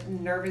been a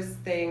nervous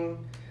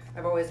thing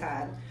I've always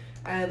had.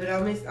 But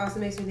it also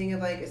makes me think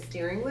of like a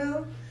steering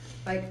wheel.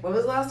 Like, when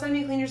was the last time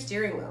you cleaned your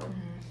steering wheel?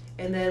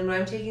 And then when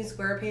I'm taking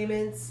Square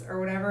payments or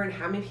whatever, and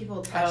how many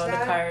people touch that?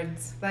 The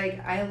cards. Like,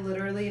 I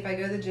literally, if I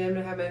go to the gym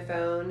to have my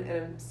phone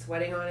and I'm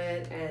sweating on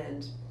it,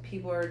 and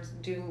people are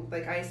doing,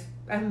 like,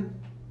 I'm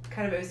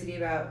kind of OCD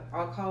about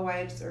alcohol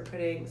wipes or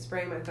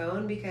spraying my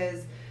phone,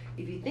 because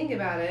if you think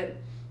about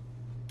it,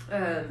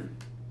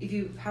 if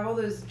you have all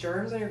those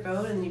germs on your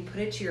phone and you put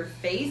it to your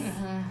face,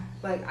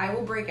 like, I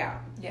will break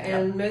out. Yeah.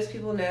 And most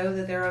people know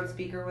that they're on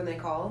speaker when they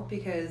call,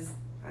 because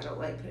I don't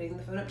like putting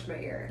the phone up to my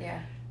ear.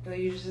 Yeah. So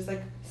you just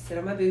like sit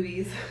on my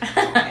boobies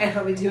and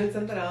I'll be doing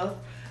something else.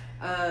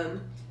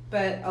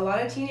 But a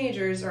lot of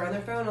teenagers are on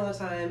their phone all the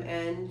time,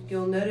 and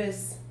you'll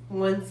notice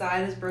one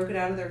side is broken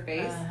out of their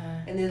face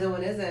and the other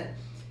one isn't.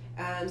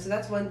 So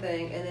that's one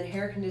thing. And then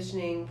hair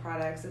conditioning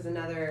products is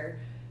another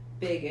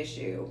big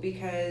issue,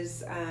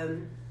 because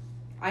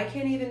I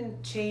can't even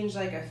change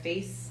like a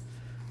face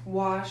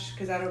wash,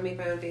 because I don't make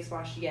my own face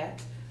wash yet.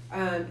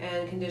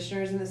 And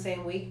conditioners in the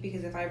same week,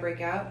 because if I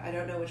break out, I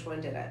don't know which one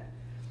did it.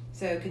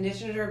 So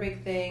conditioners are a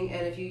big thing,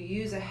 and if you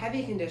use a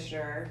heavy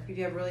conditioner, if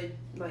you have really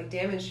like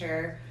damaged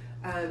hair,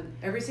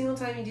 every single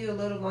time you do a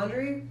load of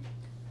laundry,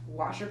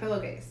 wash your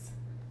pillowcase.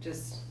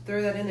 Just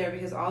throw that in there,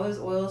 because all those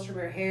oils from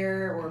your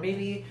hair, or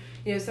maybe,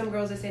 you know, some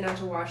girls, they say not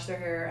to wash their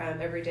hair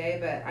every day,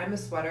 but I'm a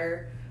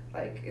sweater,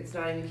 like, it's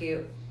not even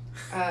cute.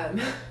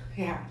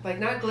 Yeah, like,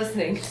 not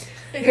glistening.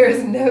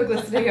 There's no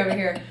glistening over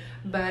here.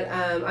 But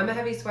I'm a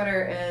heavy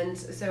sweater, and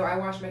so I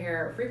wash my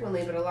hair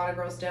frequently, but a lot of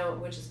girls don't,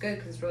 which is good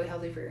because it's really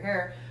healthy for your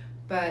hair.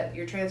 But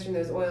you're transferring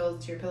those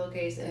oils to your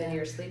pillowcase, and then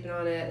you're sleeping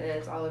on it, and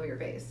it's all over your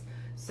face.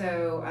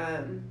 So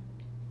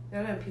I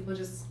don't know, people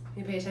just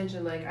need to pay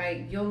attention.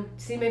 Like, you'll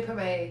see me put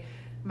my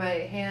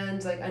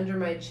hands like under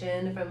my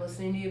chin if I'm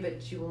listening to you,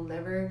 but you will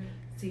never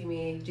see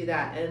me do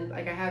that. And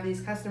like, I have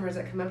these customers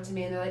that come up to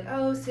me and they're like,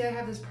 oh, see, I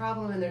have this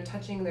problem, and they're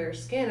touching their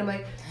skin. I'm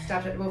like,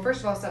 stop it. Well, first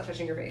of all, stop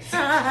touching your face.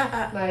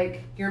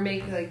 Like, you're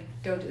making, like,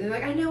 don't do. They're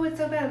like, I know it's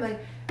so bad. I'm like,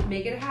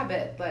 make it a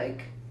habit.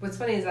 Like, what's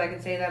funny is I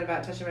can say that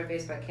about touching my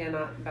face, but I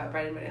cannot about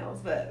biting my nails.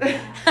 But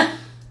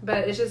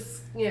but it's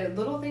just, you know,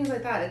 little things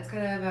like that. It's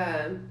kind of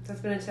that's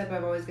been a tip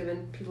I've always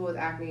given people with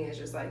acne, is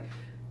just like,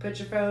 put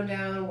your phone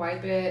down,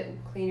 wipe it,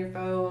 clean your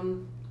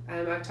phone.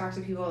 I've talked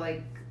to people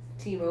like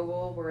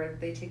T-Mobile, where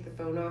they take the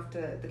phone off,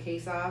 the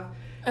case off,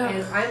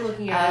 and I'm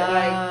looking at it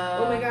like,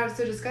 oh my god, it's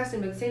so disgusting.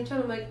 But at the same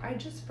time, I'm like, I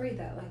just sprayed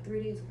that like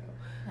 3 days ago.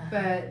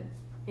 But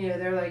you know,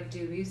 they're like,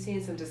 dude, we've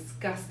seen some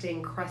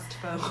disgusting crust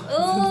phones and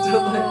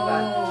stuff like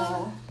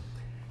that.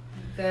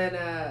 Then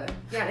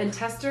yeah, and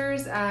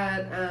testers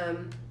at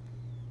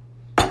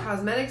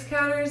cosmetics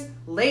counters,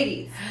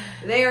 ladies,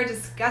 they are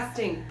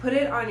disgusting. Put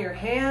it on your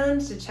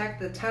hand to check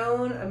the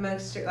tone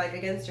amongst your, like,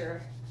 against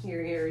your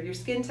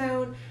skin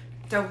tone.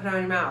 Don't put it on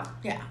your mouth.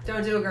 Yeah.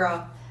 Don't do it,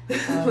 girl.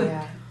 Oh,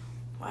 yeah.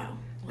 Wow.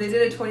 They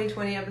did a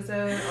 2020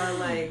 episode on,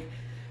 like,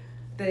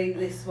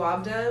 they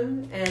swabbed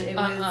them, and it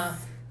was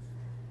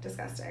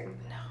disgusting.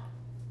 No.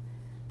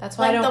 That's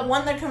why like the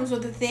one that comes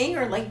with the thing,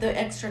 or like the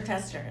extra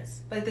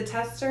testers? Like the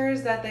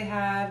testers that they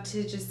have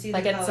to just see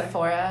the color. Like at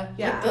Sephora?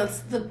 Yeah.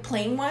 Like the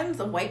plain ones,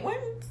 the white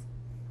ones?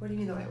 What do you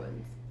mean the white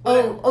ones?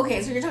 Oh,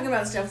 okay. So you're talking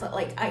about stuff that,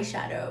 like,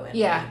 eyeshadow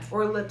and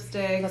or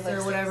lipsticks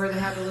or whatever. They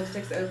have the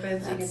lipsticks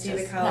open so you can see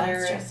the color.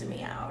 That's stressing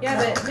me out.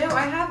 Yeah, but no,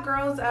 I have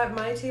girls at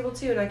my table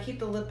too, and I keep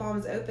the lip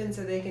balms open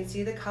so they can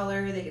see the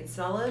color, they can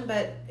smell them.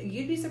 But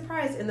you'd be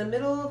surprised, in the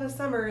middle of the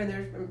summer, and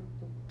they're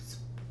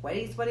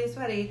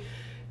sweaty,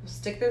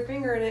 stick their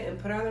finger in it and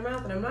put it on their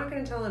mouth. And I'm not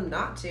going to tell them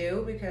not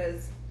to,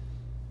 because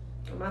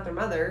I'm not their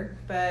mother.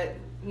 But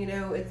you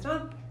know, it's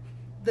not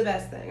the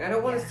best thing. I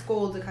don't want to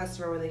scold the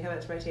customer when they come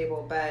up to my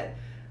table, but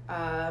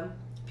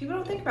people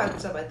don't think about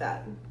stuff like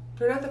that.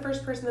 They're not the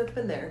first person that's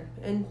been there,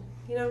 and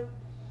you know,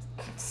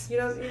 you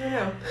don't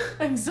know.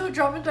 I'm so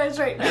traumatized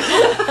right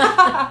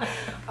now.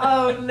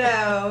 Oh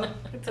no,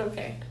 it's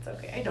okay.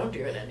 I don't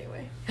do it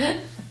anyway.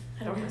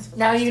 I don't mess with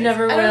now lipsticks. You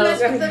never will. I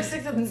don't mess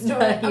with lipsticks at the store.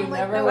 No, you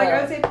never will. Like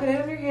I would say, put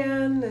it on your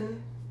hand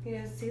and you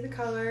know, see the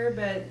color,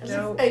 but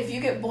don't. If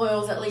you get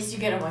boils, at least you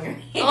get them on your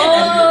hand.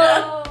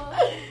 Oh.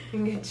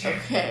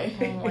 Okay.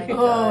 Oh my god.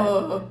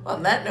 Oh,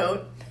 on that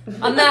note.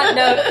 On that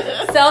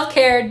note,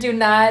 self-care, do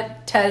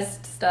not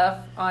test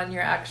stuff on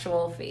your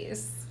actual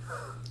face.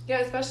 Yeah,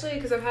 especially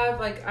because I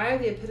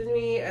have the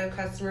epitome of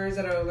customers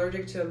that are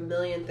allergic to a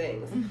million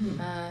things.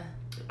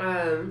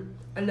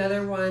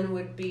 Another one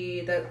would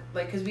be that,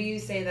 because we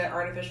say that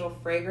artificial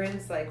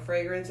fragrance,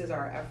 fragrance is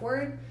our F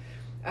word.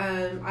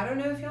 I don't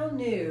know if y'all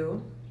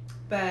knew,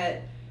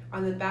 but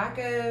on the back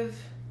of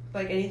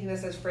anything that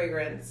says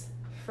fragrance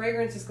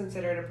is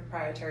considered a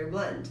proprietary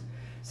blend.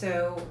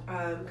 So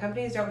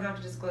companies don't have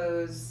to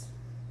disclose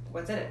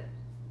what's in it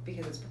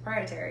because it's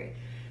proprietary.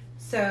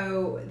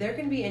 So there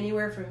can be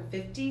anywhere from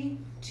 50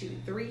 to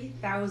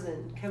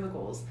 3,000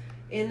 chemicals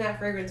in that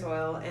fragrance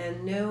oil,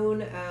 and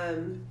known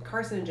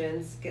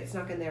carcinogens get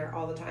snuck in there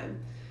all the time.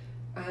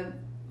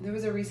 There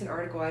was a recent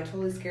article, I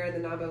totally scared the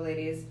Nabo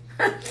ladies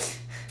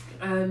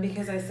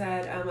because I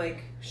said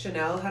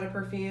Chanel had a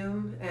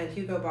perfume and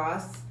Hugo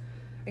Boss,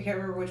 I can't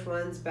remember which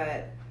ones,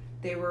 but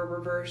they were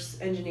reverse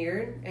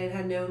engineered and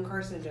had known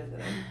carcinogens in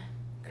them.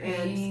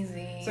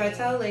 Crazy. And so I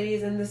tell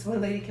ladies, and this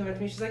one lady came up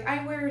to me, she's like,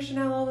 I wear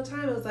Chanel all the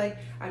time. I was like,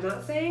 I'm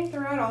not saying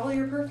throw out all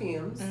your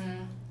perfumes,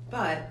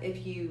 but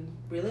if you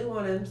really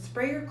want to,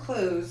 spray your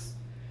clothes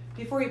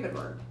before you put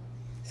them on,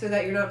 so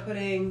that you're not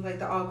putting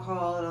the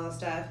alcohol and all that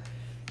stuff.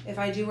 If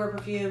I do wear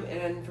perfume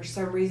and for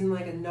some reason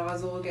a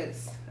nozzle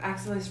gets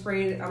accidentally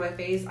sprayed on my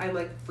face, I'm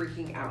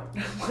freaking out.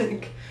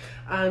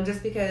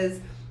 Just because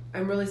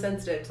I'm really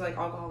sensitive to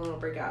alcohol and I'll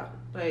break out.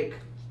 I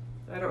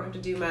don't have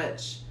to do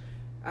much.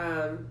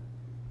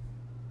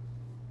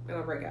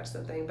 I'll break out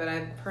something, but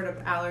I've heard of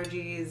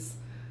allergies,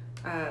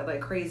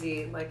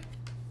 crazy,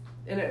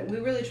 and we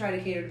really try to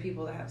cater to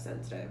people that have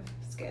sensitive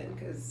skin,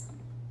 because,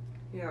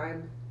 I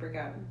break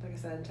out, like I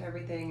said, to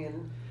everything,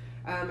 and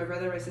my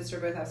brother and my sister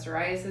both have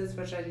psoriasis,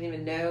 which I didn't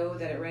even know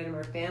that it ran in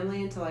our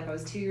family until I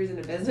was 2 years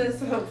into business,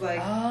 so I was like,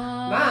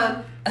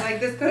 Mom,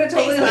 this could have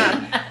totally,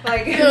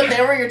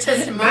 there were your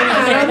testimonials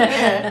right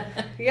there.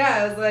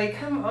 Yeah, I was like,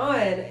 come on,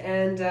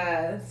 and,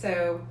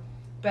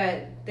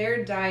 but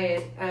their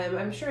diet,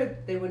 I'm sure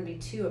they wouldn't be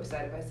too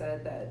upset if I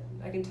said that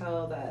I can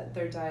tell that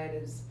their diet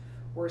is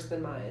worse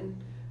than mine.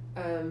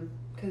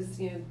 Because,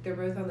 they're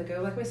both on the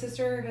go. My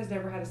sister has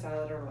never had a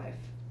salad in her life.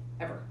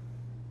 Ever.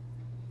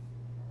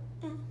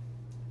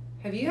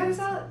 Have you had a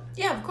salad?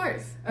 Yeah, of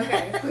course.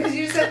 Okay. Because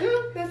you just said,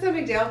 that's no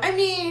big deal. I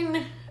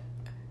mean,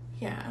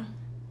 yeah.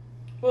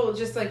 Well,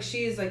 just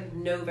she's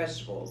no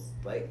vegetables.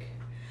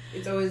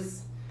 It's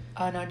always...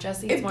 Oh no,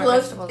 Jesse eats more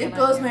vegetables than I do. It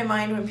blows my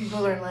mind when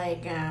people are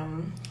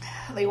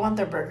they want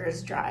their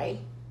burgers dry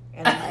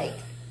and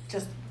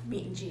just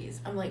meat and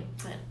cheese. I'm like,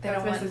 what?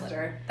 That's my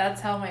sister.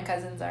 That's how my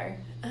cousins are.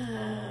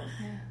 Yeah.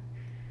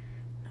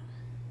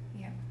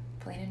 Yeah,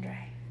 plain and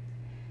dry.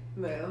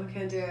 No, I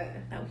can't do it.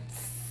 No.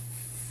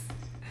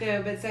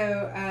 No, but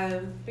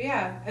but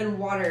yeah, and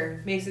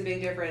water makes a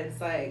big difference.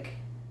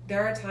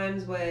 There are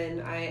times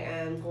when I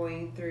am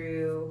going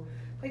through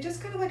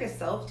just kind of a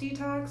self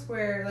detox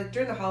where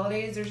during the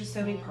holidays there's just so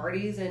many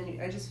parties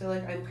and I just feel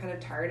I'm kind of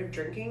tired of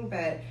drinking,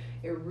 but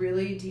it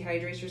really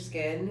dehydrates your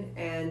skin,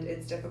 and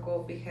it's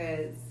difficult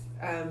because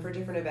for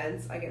different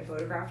events I get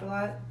photographed a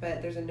lot,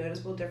 but there's a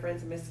noticeable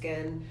difference in my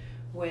skin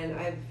when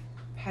I've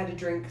had to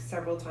drink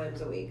several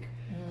times a week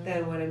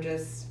than when I'm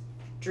just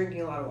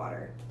drinking a lot of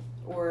water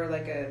or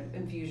a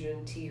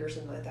infusion tea or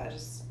something like that.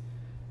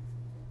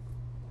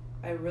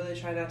 I really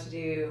try not to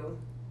do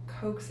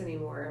Cokes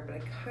anymore, but I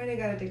kind of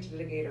got addicted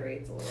to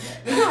Gatorades a little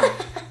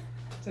bit.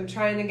 So I'm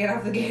trying to get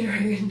off the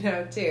Gatorade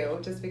now too,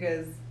 just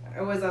because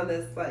I was on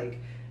this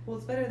well,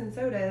 it's better than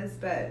sodas,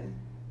 but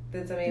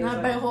then somebody was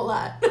not by a whole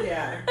lot.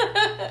 Yeah.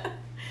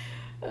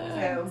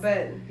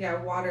 But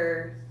yeah,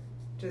 water,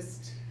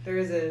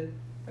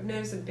 I've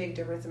noticed a big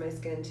difference in my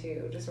skin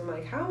too. Just from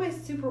how am I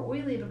super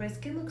oily, but my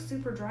skin looks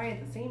super dry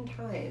at the same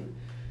time?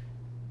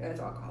 That's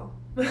alcohol.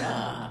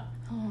 Oh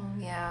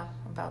yeah,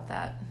 about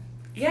that.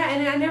 Yeah,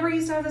 and I never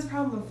used to have this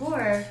problem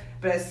before,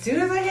 but as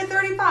soon as I hit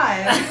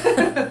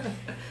 35...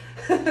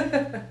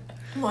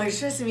 Well, you're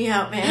stressing me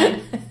out,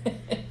 man.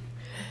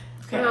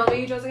 Okay. How old are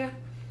you, Jessica?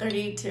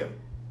 32.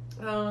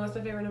 Oh, that's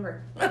my favorite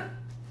number.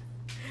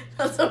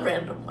 That's a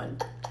random one.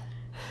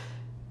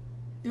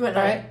 All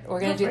right, we're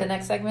going to do the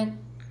next segment?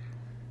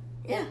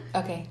 Yeah.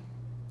 Okay,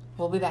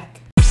 we'll be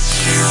back.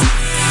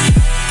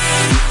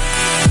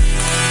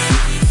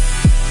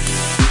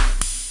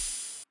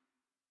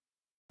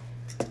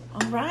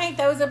 All right,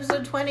 that was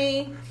episode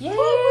 20. Yay!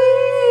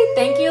 Woo-woo!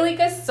 Thank you,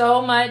 Lika,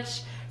 so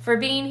much for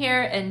being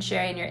here and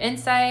sharing your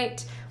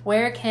insight.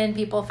 Where can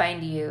people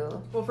find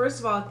you? Well, first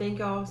of all, thank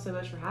y'all so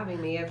much for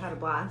having me. I've had a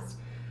blast.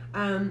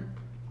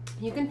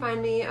 You can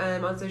find me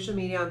on social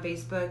media on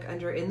Facebook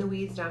under In the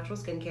Weeds Natural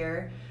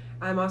Skincare.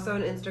 I'm also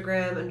on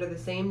Instagram under the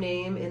same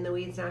name, In the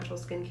Weeds Natural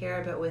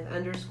Skincare, but with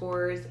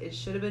underscores. It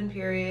should have been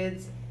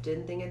periods.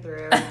 Didn't think it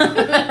through. But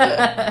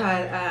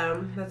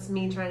that's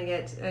me trying to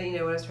get, when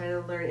I was trying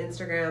to learn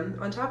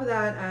Instagram. On top of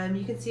that,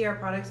 you can see our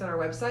products on our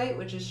website,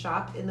 which is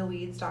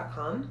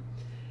shopintheweeds.com.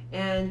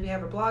 And we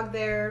have a blog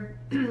there.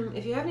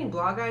 If you have any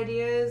blog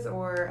ideas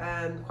or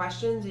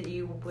questions that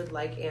you would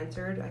like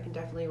answered, I can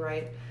definitely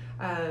write,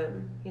 a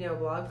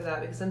blog for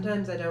that, because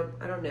sometimes I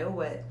don't know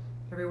what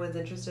everyone's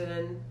interested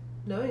in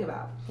knowing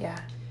about. Yeah.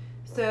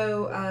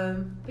 So,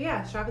 but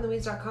yeah,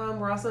 shopintheweeds.com.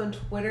 We're also on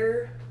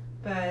Twitter,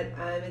 but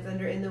it's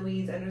under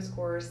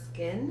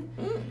intheweeds_skin,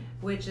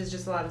 which is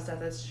just a lot of stuff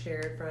that's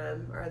shared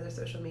from our other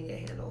social media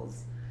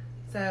handles.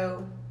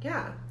 So,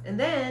 yeah. And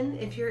then,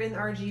 if you're in the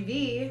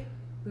RGV,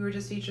 we were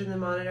just featured in the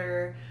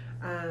Monitor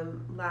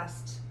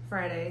last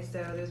Friday, so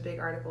there's a big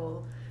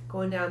article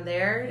going down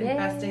there,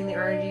 investing the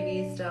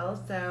RGV still.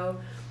 So,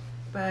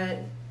 but,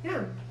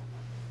 yeah.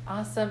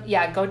 Awesome.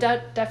 Yeah, go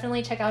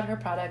definitely check out her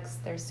products.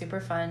 They're super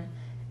fun.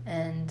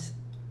 And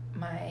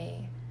my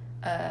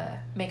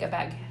makeup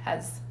bag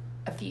has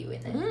a few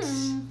in it.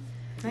 Nice.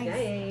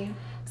 Yay.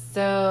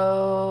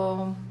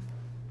 So,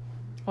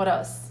 what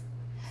else?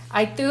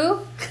 Aitu,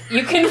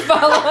 you can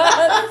follow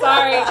us.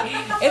 Sorry.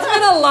 It's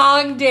been a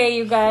long day,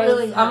 you guys.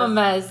 Really I'm a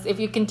mess, if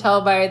you can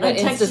tell by the I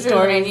Insta texted her that I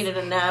stories. needed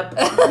a nap.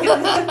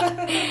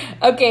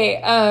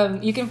 Okay,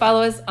 you can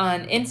follow us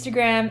on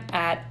Instagram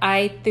at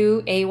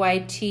Aitu,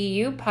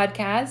 AYTU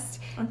podcast.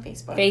 On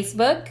Facebook.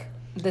 Facebook,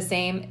 the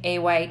same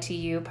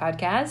AYTU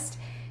podcast.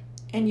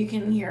 And you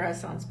can hear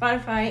us on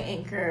Spotify,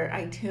 Anchor,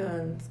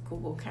 iTunes,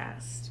 Google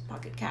Cast,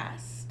 Pocket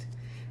Cast,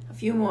 a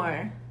few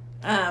more.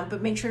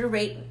 But make sure to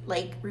rate,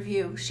 like,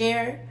 review,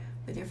 share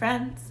with your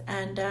friends.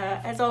 And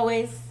as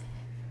always,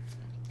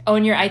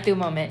 Own your Aitu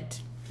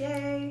moment.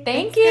 Yay.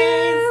 Thank Thanks,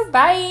 you. guys.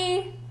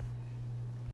 Bye.